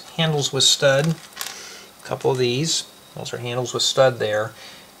those handles with stud. A couple of these. Those are handles with stud there.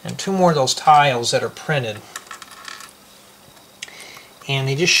 And 2 more of those tiles that are printed. And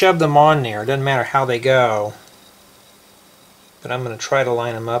they just shove them on there. It doesn't matter how they go. But I'm going to try to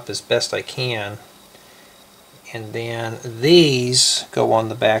line them up as best I can. And then these go on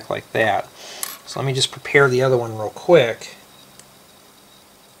the back like that. So let me just prepare the other one real quick.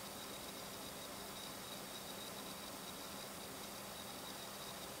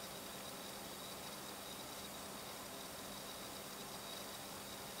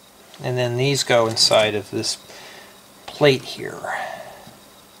 And then these go inside of this plate here.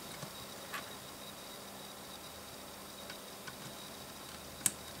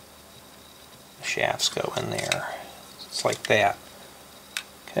 Shafts go in there. It's like that.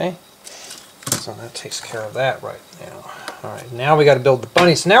 Okay? So that takes care of that right now. Alright, now we got to build the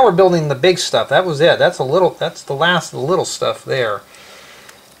bunny. So now we're building the big stuff. That was it. That's the last of the little stuff there.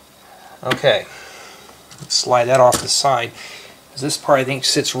 Okay. Let's slide that off the side. This part, I think,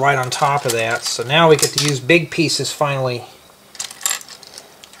 sits right on top of that. So now we get to use big pieces finally.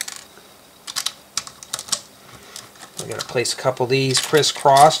 We're going to place a couple of these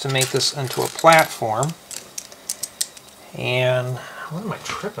crisscross to make this into a platform. And what am I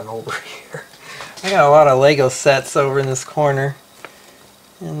tripping over here? I got a lot of Lego sets over in this corner.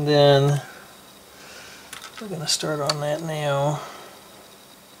 And then we're going to start on that now.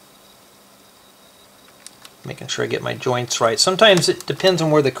 Making sure I get my joints right. Sometimes it depends on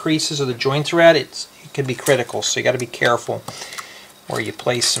where the creases or the joints are at. It can be critical, so you got to be careful where you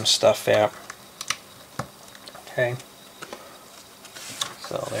place some stuff at. Okay.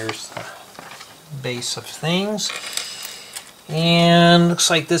 So there's the base of things. And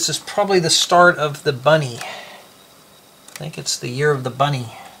looks like this is probably the start of the bunny. I think it's the year of the bunny.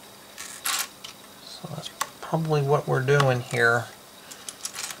 So that's probably what we're doing here.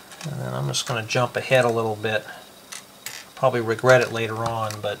 And then I'm just going to jump ahead a little bit. Probably regret it later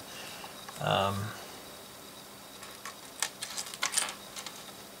on, but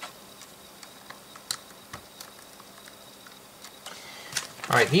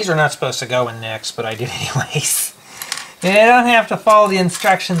alright, these are not supposed to go in next, but I did anyways. You don't have to follow the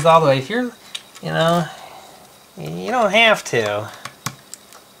instructions all the way. If you're, you know, you don't have to.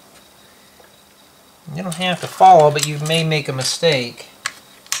 You don't have to follow, but you may make a mistake.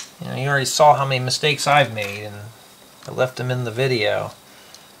 You know, you already saw how many mistakes I've made, and I left them in the video.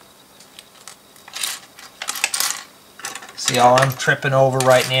 See, all I'm tripping over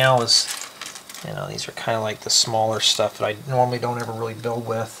right now is, you know, these are kind of like the smaller stuff that I normally don't ever really build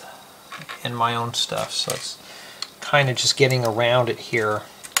with in my own stuff. So it's kind of just getting around it here.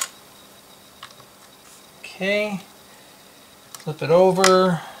 Okay, flip it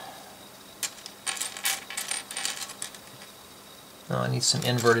over. Oh, I need some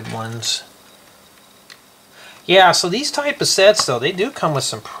inverted ones. Yeah, so these type of sets, though, they do come with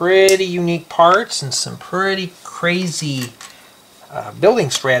some pretty unique parts and some pretty crazy building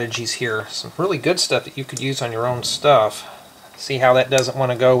strategies here. Some really good stuff that you could use on your own stuff. See how that doesn't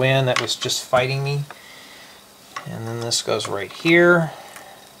want to go in? That was just fighting me. And then this goes right here.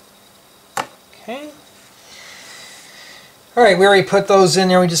 Okay. Alright, we already put those in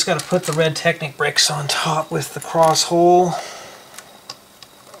there. We just got to put the red Technic bricks on top with the cross hole.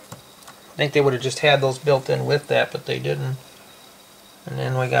 I think they would have just had those built in with that, but they didn't. And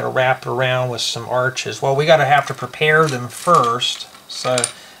then we got to wrap it around with some arches. Well, we got to have to prepare them first. So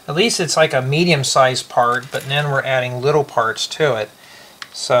at least it's like a medium-sized part, but then we're adding little parts to it.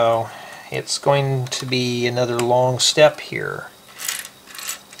 So it's going to be another long step here.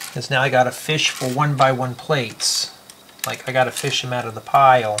 Because now I got to fish for 1x1 plates. Like I got to fish them out of the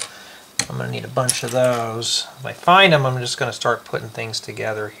pile. I'm going to need a bunch of those. If I find them, I'm just going to start putting things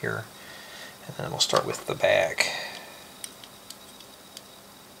together here. And then we'll start with the back.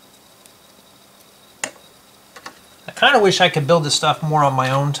 I kind of wish I could build this stuff more on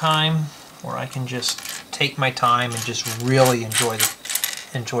my own time, where I can just take my time and just really enjoy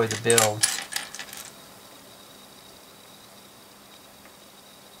the build.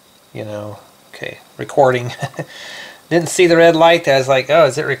 You know, okay, recording. Didn't see the red light. I was like, oh,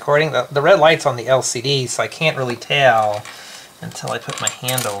 is it recording? The red light's on the LCD, so I can't really tell until I put my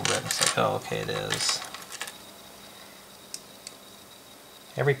hand over it. It's like, oh, okay, it is.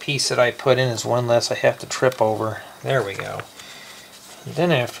 Every piece that I put in is one less I have to trip over. There we go. And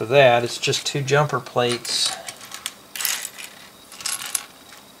then after that, it's just 2 jumper plates.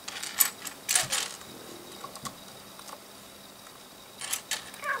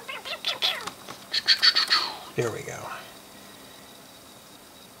 There we go.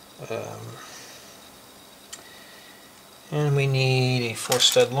 And we need a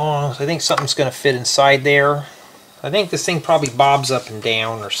 4-stud long. So I think something's going to fit inside there. I think this thing probably bobs up and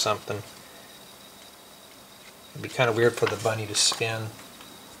down or something. It'd be kind of weird for the bunny to spin.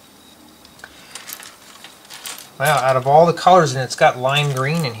 Wow, out of all the colors, and it's got lime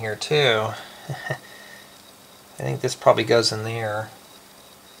green in here too. I think this probably goes in there.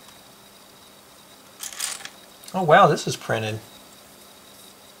 Oh wow, this is printed.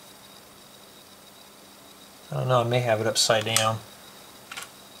 I don't know, I may have it upside down.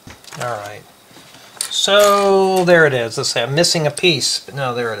 Alright. So there it is. Let's say I'm missing a piece, but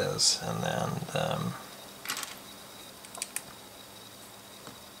no, there it is. And then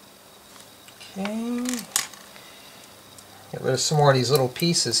okay, get rid of some more of these little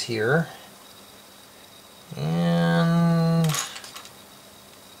pieces here, and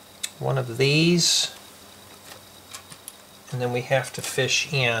one of these, and then we have to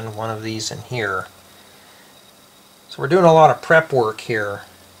fish in one of these in here. So we're doing a lot of prep work here.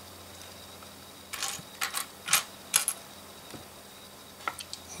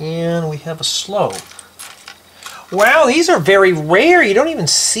 And we have a slope. Wow, these are very rare. You don't even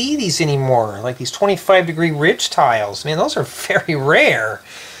see these anymore. Like these 25-degree ridge tiles. Man, those are very rare.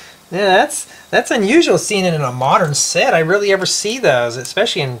 Yeah, that's unusual seeing it in a modern set. I rarely ever see those,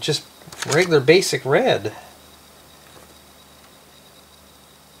 especially in just regular basic red.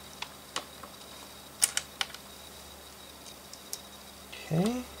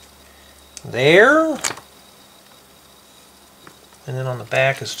 Okay. There. And then on the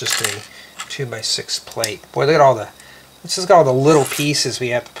back is just a 2x6 plate. Boy, look at all the, this has got all the little pieces we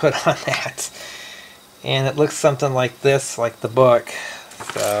have to put on that. And it looks something like this, like the book.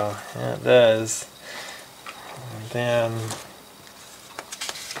 So, yeah, it does. And then,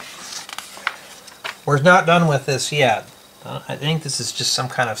 we're not done with this yet. I think this is just some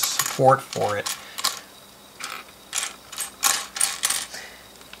kind of support for it.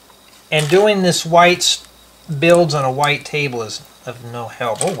 And doing this white builds on a white table is of no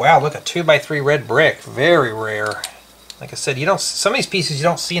help. Oh wow, look, a 2x3 red brick. Very rare. Like I said, you don't, some of these pieces you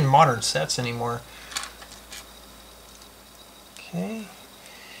don't see in modern sets anymore. Okay.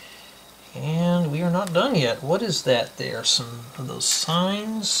 And we are not done yet. What is that there? Some of those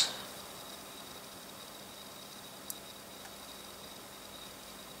signs.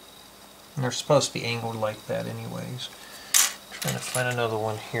 And they're supposed to be angled like that anyways. Trying to find another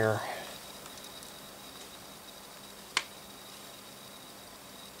one here.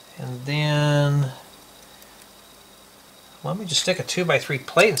 And then, let me just stick a 2x3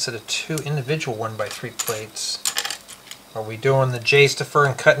 plate instead of two individual 1x3 plates. Are we doing the J-Staffer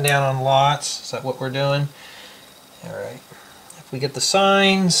and cutting down on lots? Is that what we're doing? Alright. If we get the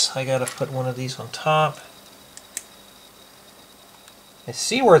signs, I gotta put one of these on top. I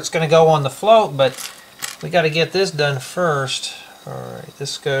see where it's going to go on the float, but we got to get this done first. Alright,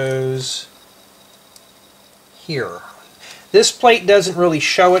 this goes here. This plate doesn't really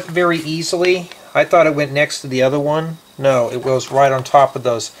show it very easily. I thought it went next to the other one. No, it goes right on top of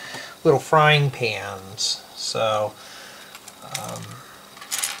those little frying pans. So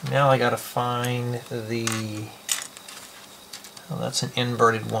now I got to find the, oh, that's an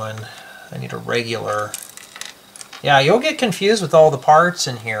inverted one. I need a regular. Yeah, you'll get confused with all the parts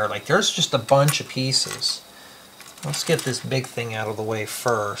in here. Like, there's just a bunch of pieces. Let's get this big thing out of the way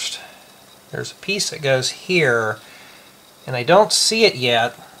first. There's a piece that goes here, and I don't see it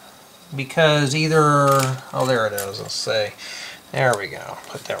yet because either, oh, there it is, let's say. There we go.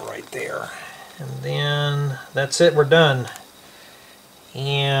 Put that right there. And then that's it, we're done.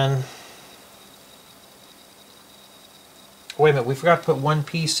 And wait a minute, we forgot to put one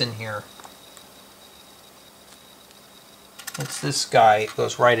piece in here. It's this guy. It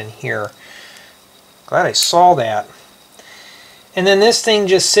goes right in here. Glad I saw that. And then this thing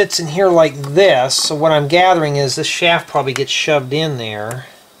just sits in here like this. So what I'm gathering is this shaft probably gets shoved in there.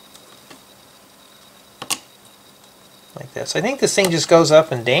 Like this. I think this thing just goes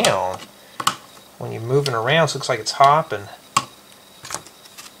up and down when you're moving around. So it looks like it's hopping.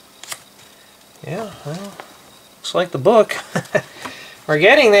 Yeah, well, looks like the book. We're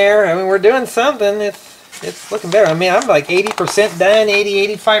getting there. I mean, we're doing something. It's looking better. I mean, I'm like 80% done,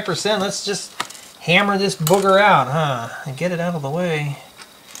 85%. Let's just hammer this booger out, huh? And get it out of the way.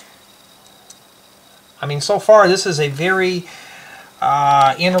 I mean, so far this is a very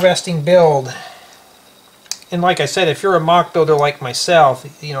interesting build. And like I said, if you're a mock builder like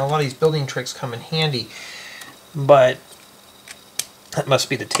myself, you know, a lot of these building tricks come in handy. But that must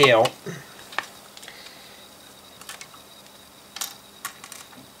be the tail.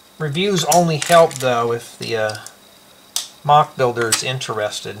 Reviews only help, though, if the mock builder is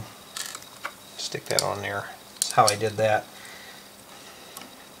interested. Stick that on there. That's how I did that.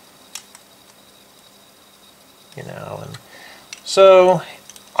 You know, and so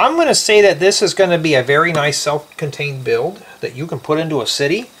I'm going to say that this is going to be a very nice self-contained build that you can put into a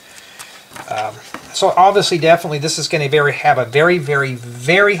city. So obviously, definitely, this is going to have a very, very,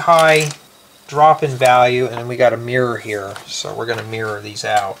 very high drop in value, and we got a mirror here, so we're going to mirror these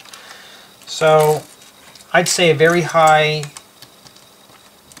out. So I'd say a very high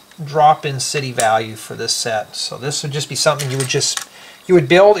drop in city value for this set. So this would just be something you would just you would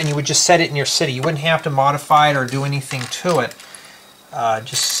build and you would just set it in your city. You wouldn't have to modify it or do anything to it.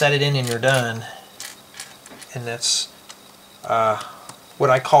 Just set it in and you're done. And that's what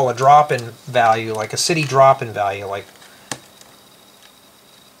I call a drop-in value, like a city drop-in value. Like,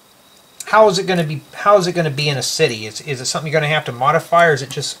 how is it going to be? How is it going to be in a city? Is it something you're going to have to modify, or is it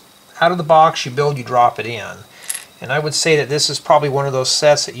just out of the box? You build, you drop it in. And I would say that this is probably one of those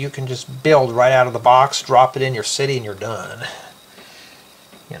sets that you can just build right out of the box, drop it in your city, and you're done.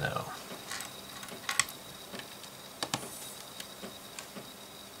 You know.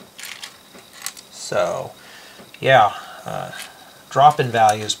 So, yeah, drop-in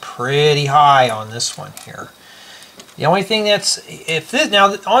value is pretty high on this one here. The only thing that's,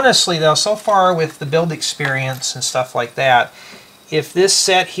 now honestly though, so far with the build experience and stuff like that, if this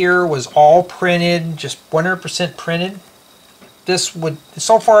set here was all printed, just 100% printed, this would,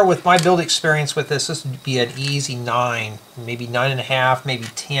 so far with my build experience with this would be an easy 9, maybe 9.5, maybe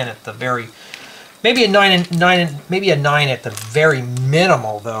 10 at the very, maybe a 9 at the very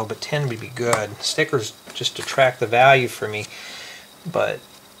minimal though, but 10 would be good. Stickers just detract the value for me, but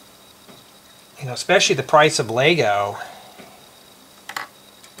you know, especially the price of Lego.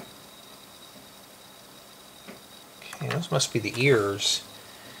 Okay, those must be the ears.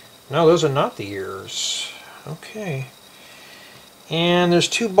 No, those are not the ears. Okay. And there's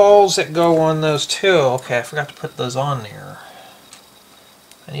 2 balls that go on those too. Okay, I forgot to put those on there.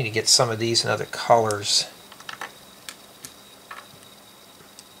 I need to get some of these in other colors.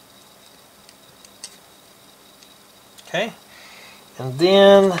 Okay. And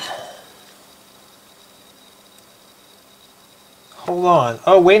then, hold on.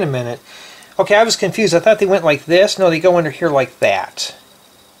 Oh, wait a minute. Okay, I was confused. I thought they went like this. No, they go under here like that.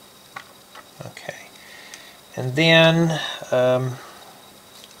 Okay. And then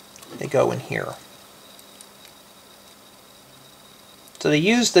they go in here. So they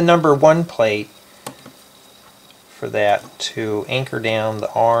use the number 1 plate for that to anchor down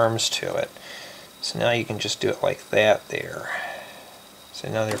the arms to it. So now you can just do it like that there. So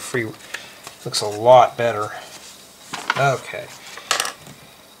now they're free. Looks a lot better. Okay.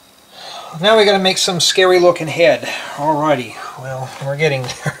 Now we got to make some scary looking head. Alrighty. Well, we're getting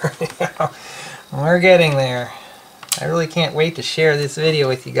there. We're getting there. I really can't wait to share this video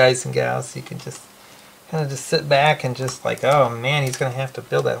with you guys and gals. So you can just kind of just sit back and just like, oh man, he's going to have to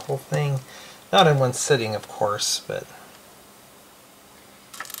build that whole thing. Not in one sitting, of course, but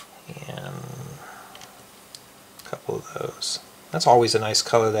and a couple of those. That's always a nice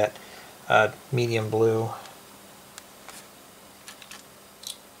color, that medium blue.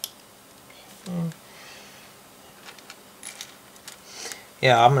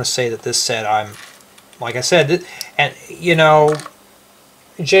 Yeah, I'm going to say that this set, like I said, and you know,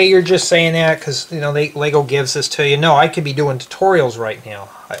 Jay, you're just saying that because, you know, Lego gives this to you. No, I could be doing tutorials right now.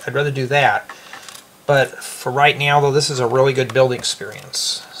 I'd rather do that. But for right now, though, this is a really good building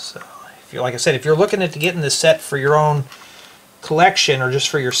experience. So, if you're, like I said, if you're looking at getting this set for your own collection or just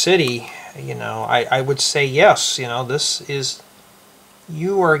for your city, you know, I would say yes. You know, this is,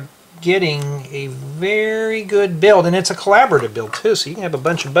 you are getting a very good build, and it's a collaborative build too. So you can have a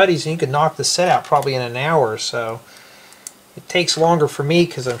bunch of buddies, and you can knock the set out probably in an hour or so. It takes longer for me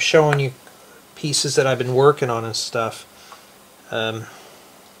because I'm showing you pieces that I've been working on and stuff.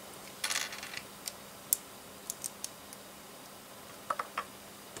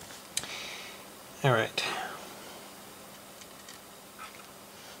 Alright.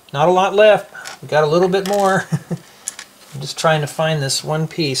 Not a lot left. We got a little bit more. I'm just trying to find this one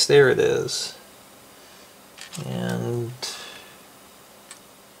piece. There it is. And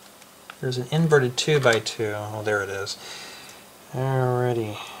there's an inverted 2x2. Oh, there it is.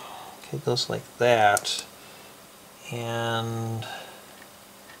 Alrighty. Okay, it goes like that. And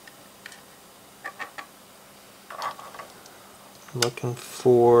looking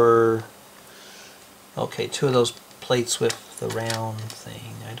for, okay, 2 of those plates with the round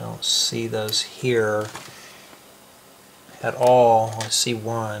thing. I don't see those here at all. I see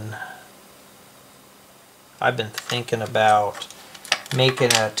one. I've been thinking about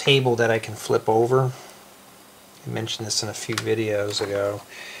making a table that I can flip over. I mentioned this in a few videos ago,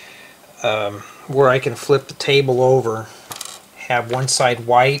 where I can flip the table over, have one side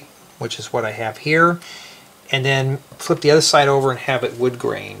white, which is what I have here, and then flip the other side over and have it wood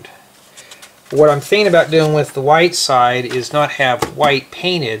grained. What I'm thinking about doing with the white side is not have white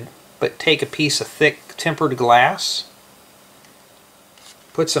painted, but take a piece of thick tempered glass,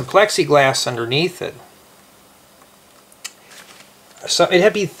 put some plexiglass underneath it. So it'd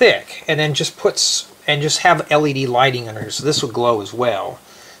have to be thick, and then just just have LED lighting under here, so this will glow as well.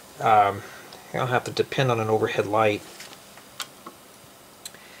 I don't have to depend on an overhead light.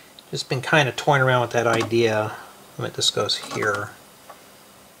 Just been kind of toying around with that idea. I mean, this goes here.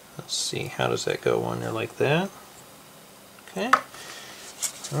 Let's see, how does that go on there like that? Okay.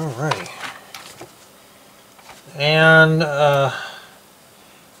 Alrighty. And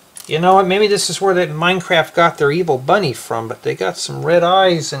you know what? Maybe this is where that Minecraft got their evil bunny from, but they got some red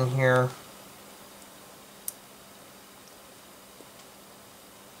eyes in here.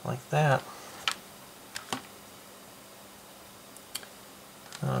 Like that.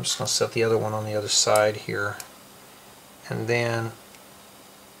 I'm just going to set the other one on the other side here. And then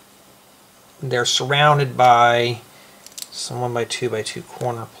they're surrounded by some 1x2x2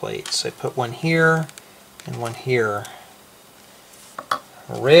 corner plates. I put one here and one here.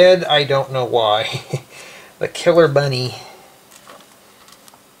 Red, I don't know why. The killer bunny.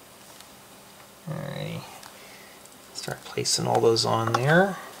 Alright. Start placing all those on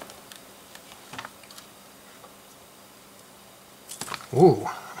there. Ooh.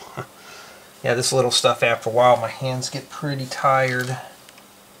 Yeah, this little stuff, after a while, my hands get pretty tired.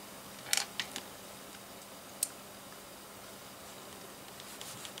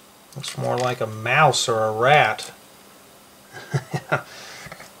 Looks more like a mouse or a rat.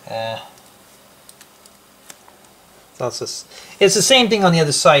 So it's the same thing on the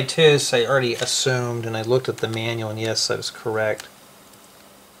other side too, so I already assumed, and I looked at the manual, and yes, I was correct.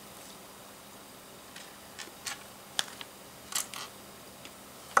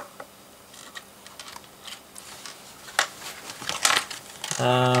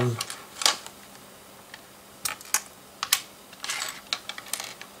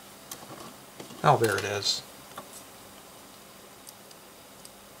 Oh, there it is.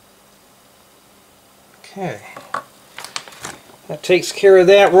 Okay. That takes care of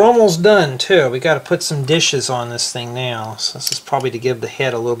that. We're almost done too. We got to put some dishes on this thing now. So this is probably to give the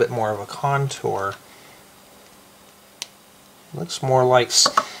head a little bit more of a contour. Looks more like,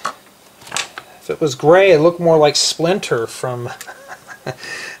 if it was gray, it looked more like Splinter from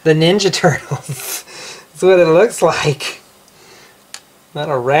the Ninja Turtles. That's what it looks like. Not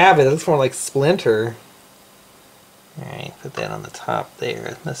a rabbit, it looks more like Splinter. Alright, put that on the top there.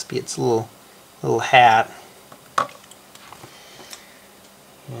 It must be its little hat.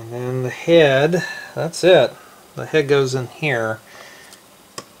 And then the head, that's it. The head goes in here.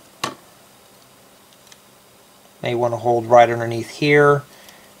 May want to hold right underneath here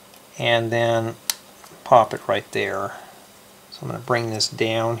and then pop it right there. So I'm going to bring this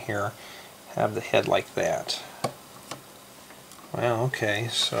down here, have the head like that. Well, okay,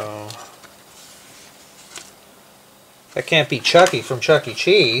 so that can't be Chucky from Chuck E.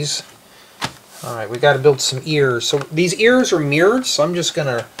 Cheese. Alright, we got to build some ears. So these ears are mirrored, so I'm just going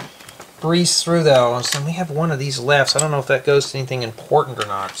to breeze through those. And we have one of these left, so I don't know if that goes to anything important or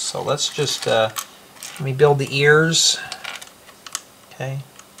not. So let's just let me build the ears. Okay,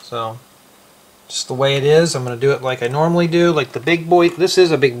 so just the way it is. I'm going to do it like I normally do, like the big boy. This is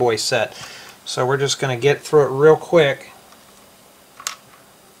a big boy set, so we're just going to get through it real quick.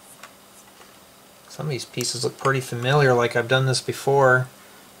 Some of these pieces look pretty familiar, like I've done this before,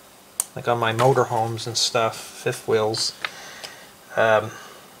 like on my motorhomes and stuff, fifth wheels. Yeah,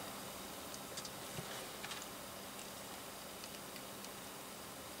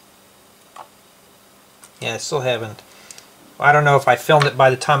 I still haven't. I don't know if I filmed it by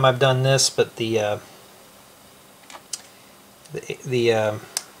the time I've done this, but the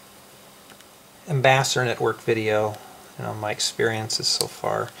Ambassador Network video, you know, my experiences so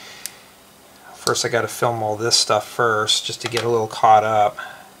far. First I got to film all this stuff first, just to get a little caught up.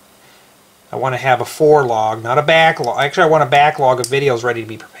 I want to have a forelog, not a backlog. Actually, I want a backlog of videos ready to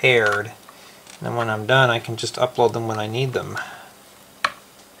be prepared. And then when I'm done, I can just upload them when I need them.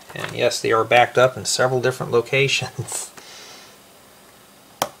 And yes, they are backed up in several different locations.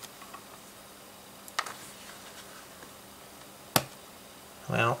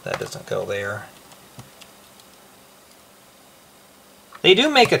 Well, that doesn't go there. They do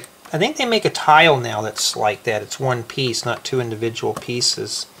make a, I think they make a tile now that's like that. It's one piece, not two individual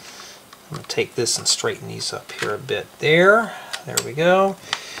pieces. I'm going to take this and straighten these up here a bit. There we go.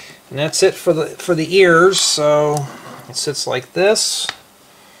 And that's it for the ears. So it sits like this.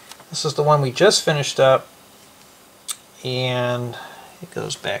 This is the one we just finished up, and it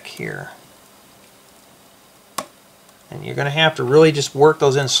goes back here. And you're going to have to really just work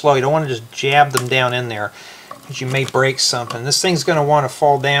those in slow. You don't want to just jab them down in there, because you may break something. This thing's going to want to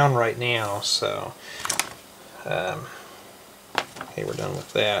fall down right now. So, okay, we're done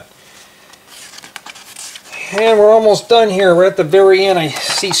with that. And we're almost done here. We're at the very end. I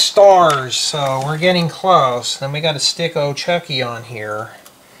see stars, so we're getting close. Then we got to stick old Chucky on here.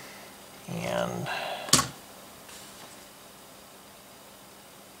 And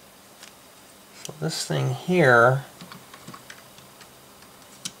this thing here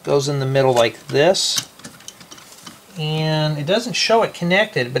goes in the middle like this. And it doesn't show it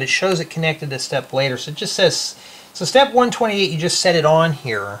connected, but it shows it connected a step later. So it just says, so step 128, you just set it on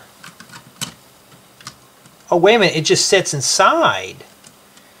here. Oh, wait a minute, it just sits inside.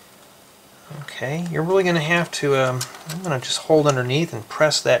 Okay, you're really going to have to, I'm going to just hold underneath and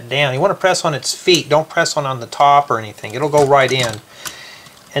press that down. You want to press on its feet, don't press on the top or anything. It'll go right in.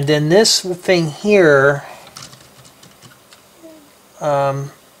 And then this thing here,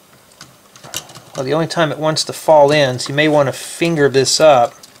 well, the only time it wants to fall in, so you may want to finger this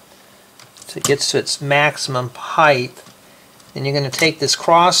up so it gets to its maximum height. Then you're going to take this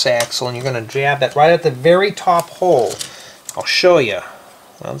cross axle and you're going to jab that right at the very top hole. I'll show you.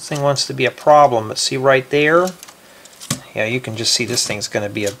 Well, this thing wants to be a problem, but see right there? Yeah, you can just see this thing's going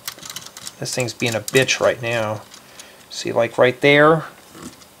to be this thing's being a bitch right now. See, like right there?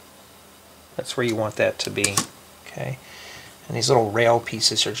 That's where you want that to be. Okay. And these little rail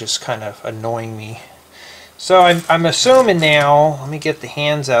pieces are just kind of annoying me. So I'm assuming now, let me get the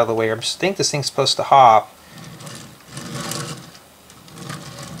hands out of the way. I think this thing's supposed to hop.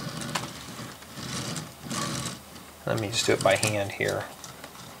 Let me just do it by hand here.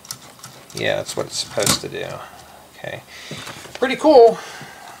 Yeah, that's what it's supposed to do. Okay. Pretty cool.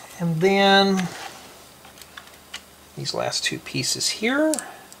 And then these last two pieces here.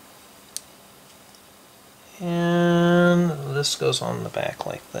 And this goes on the back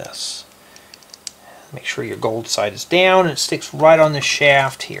like this. Make sure your gold side is down and it sticks right on the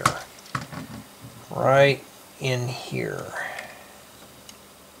shaft here. Right in here.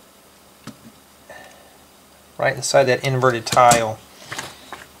 Right inside that inverted tile.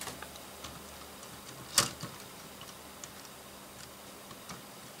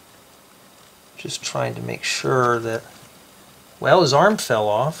 Just trying to make sure that, well, his arm fell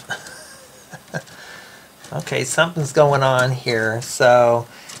off. Okay, something's going on here. So,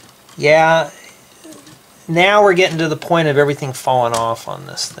 yeah, now we're getting to the point of everything falling off on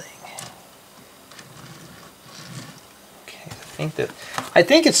this thing. Okay, I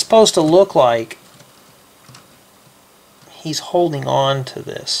think it's supposed to look like he's holding on to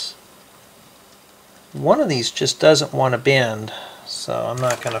this. One of these just doesn't want to bend, so I'm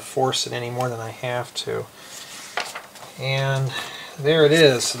not going to force it any more than I have to. And there it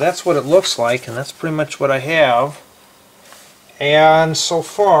is. So that's what it looks like, and that's pretty much what I have. And so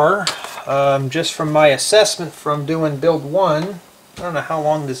far, just from my assessment from doing build 1, I don't know how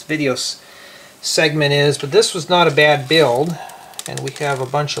long this video segment is, but this was not a bad build. And we have a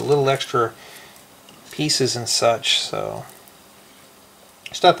bunch of little extra pieces and such, so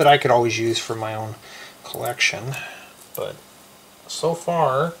stuff that I could always use for my own collection. But so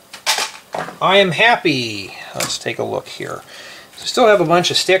far, I am happy. Let's take a look here. So still have a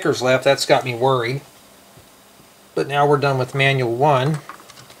bunch of stickers left. That's got me worried. But now we're done with manual 1.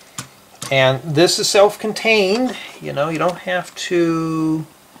 And this is self-contained. You know, you don't have to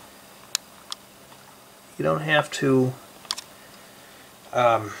you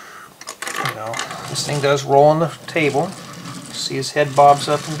know, this thing does roll on the table. See his head bobs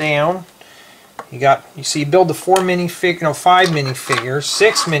up and down. You see, you build the 5 minifigures,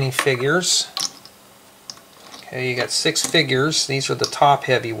 6 minifigures. Okay, you got 6 figures. These are the top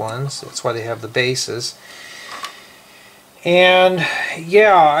heavy ones. That's why they have the bases. And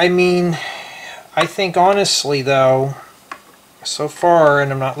yeah, I mean, I think honestly though, so far,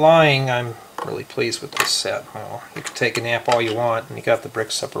 and I'm not lying, I'm really pleased with this set. Well, you can take a nap all you want, and you got the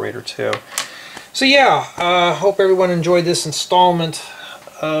brick separator too. So yeah, hope everyone enjoyed this installment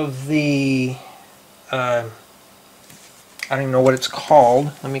of the I don't even know what it's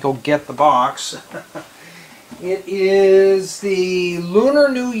called. Let me go get the box. It is the Lunar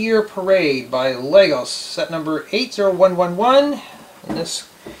New Year Parade by Legos, set number 80111. And this,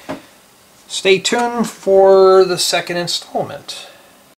 stay tuned for the second installment.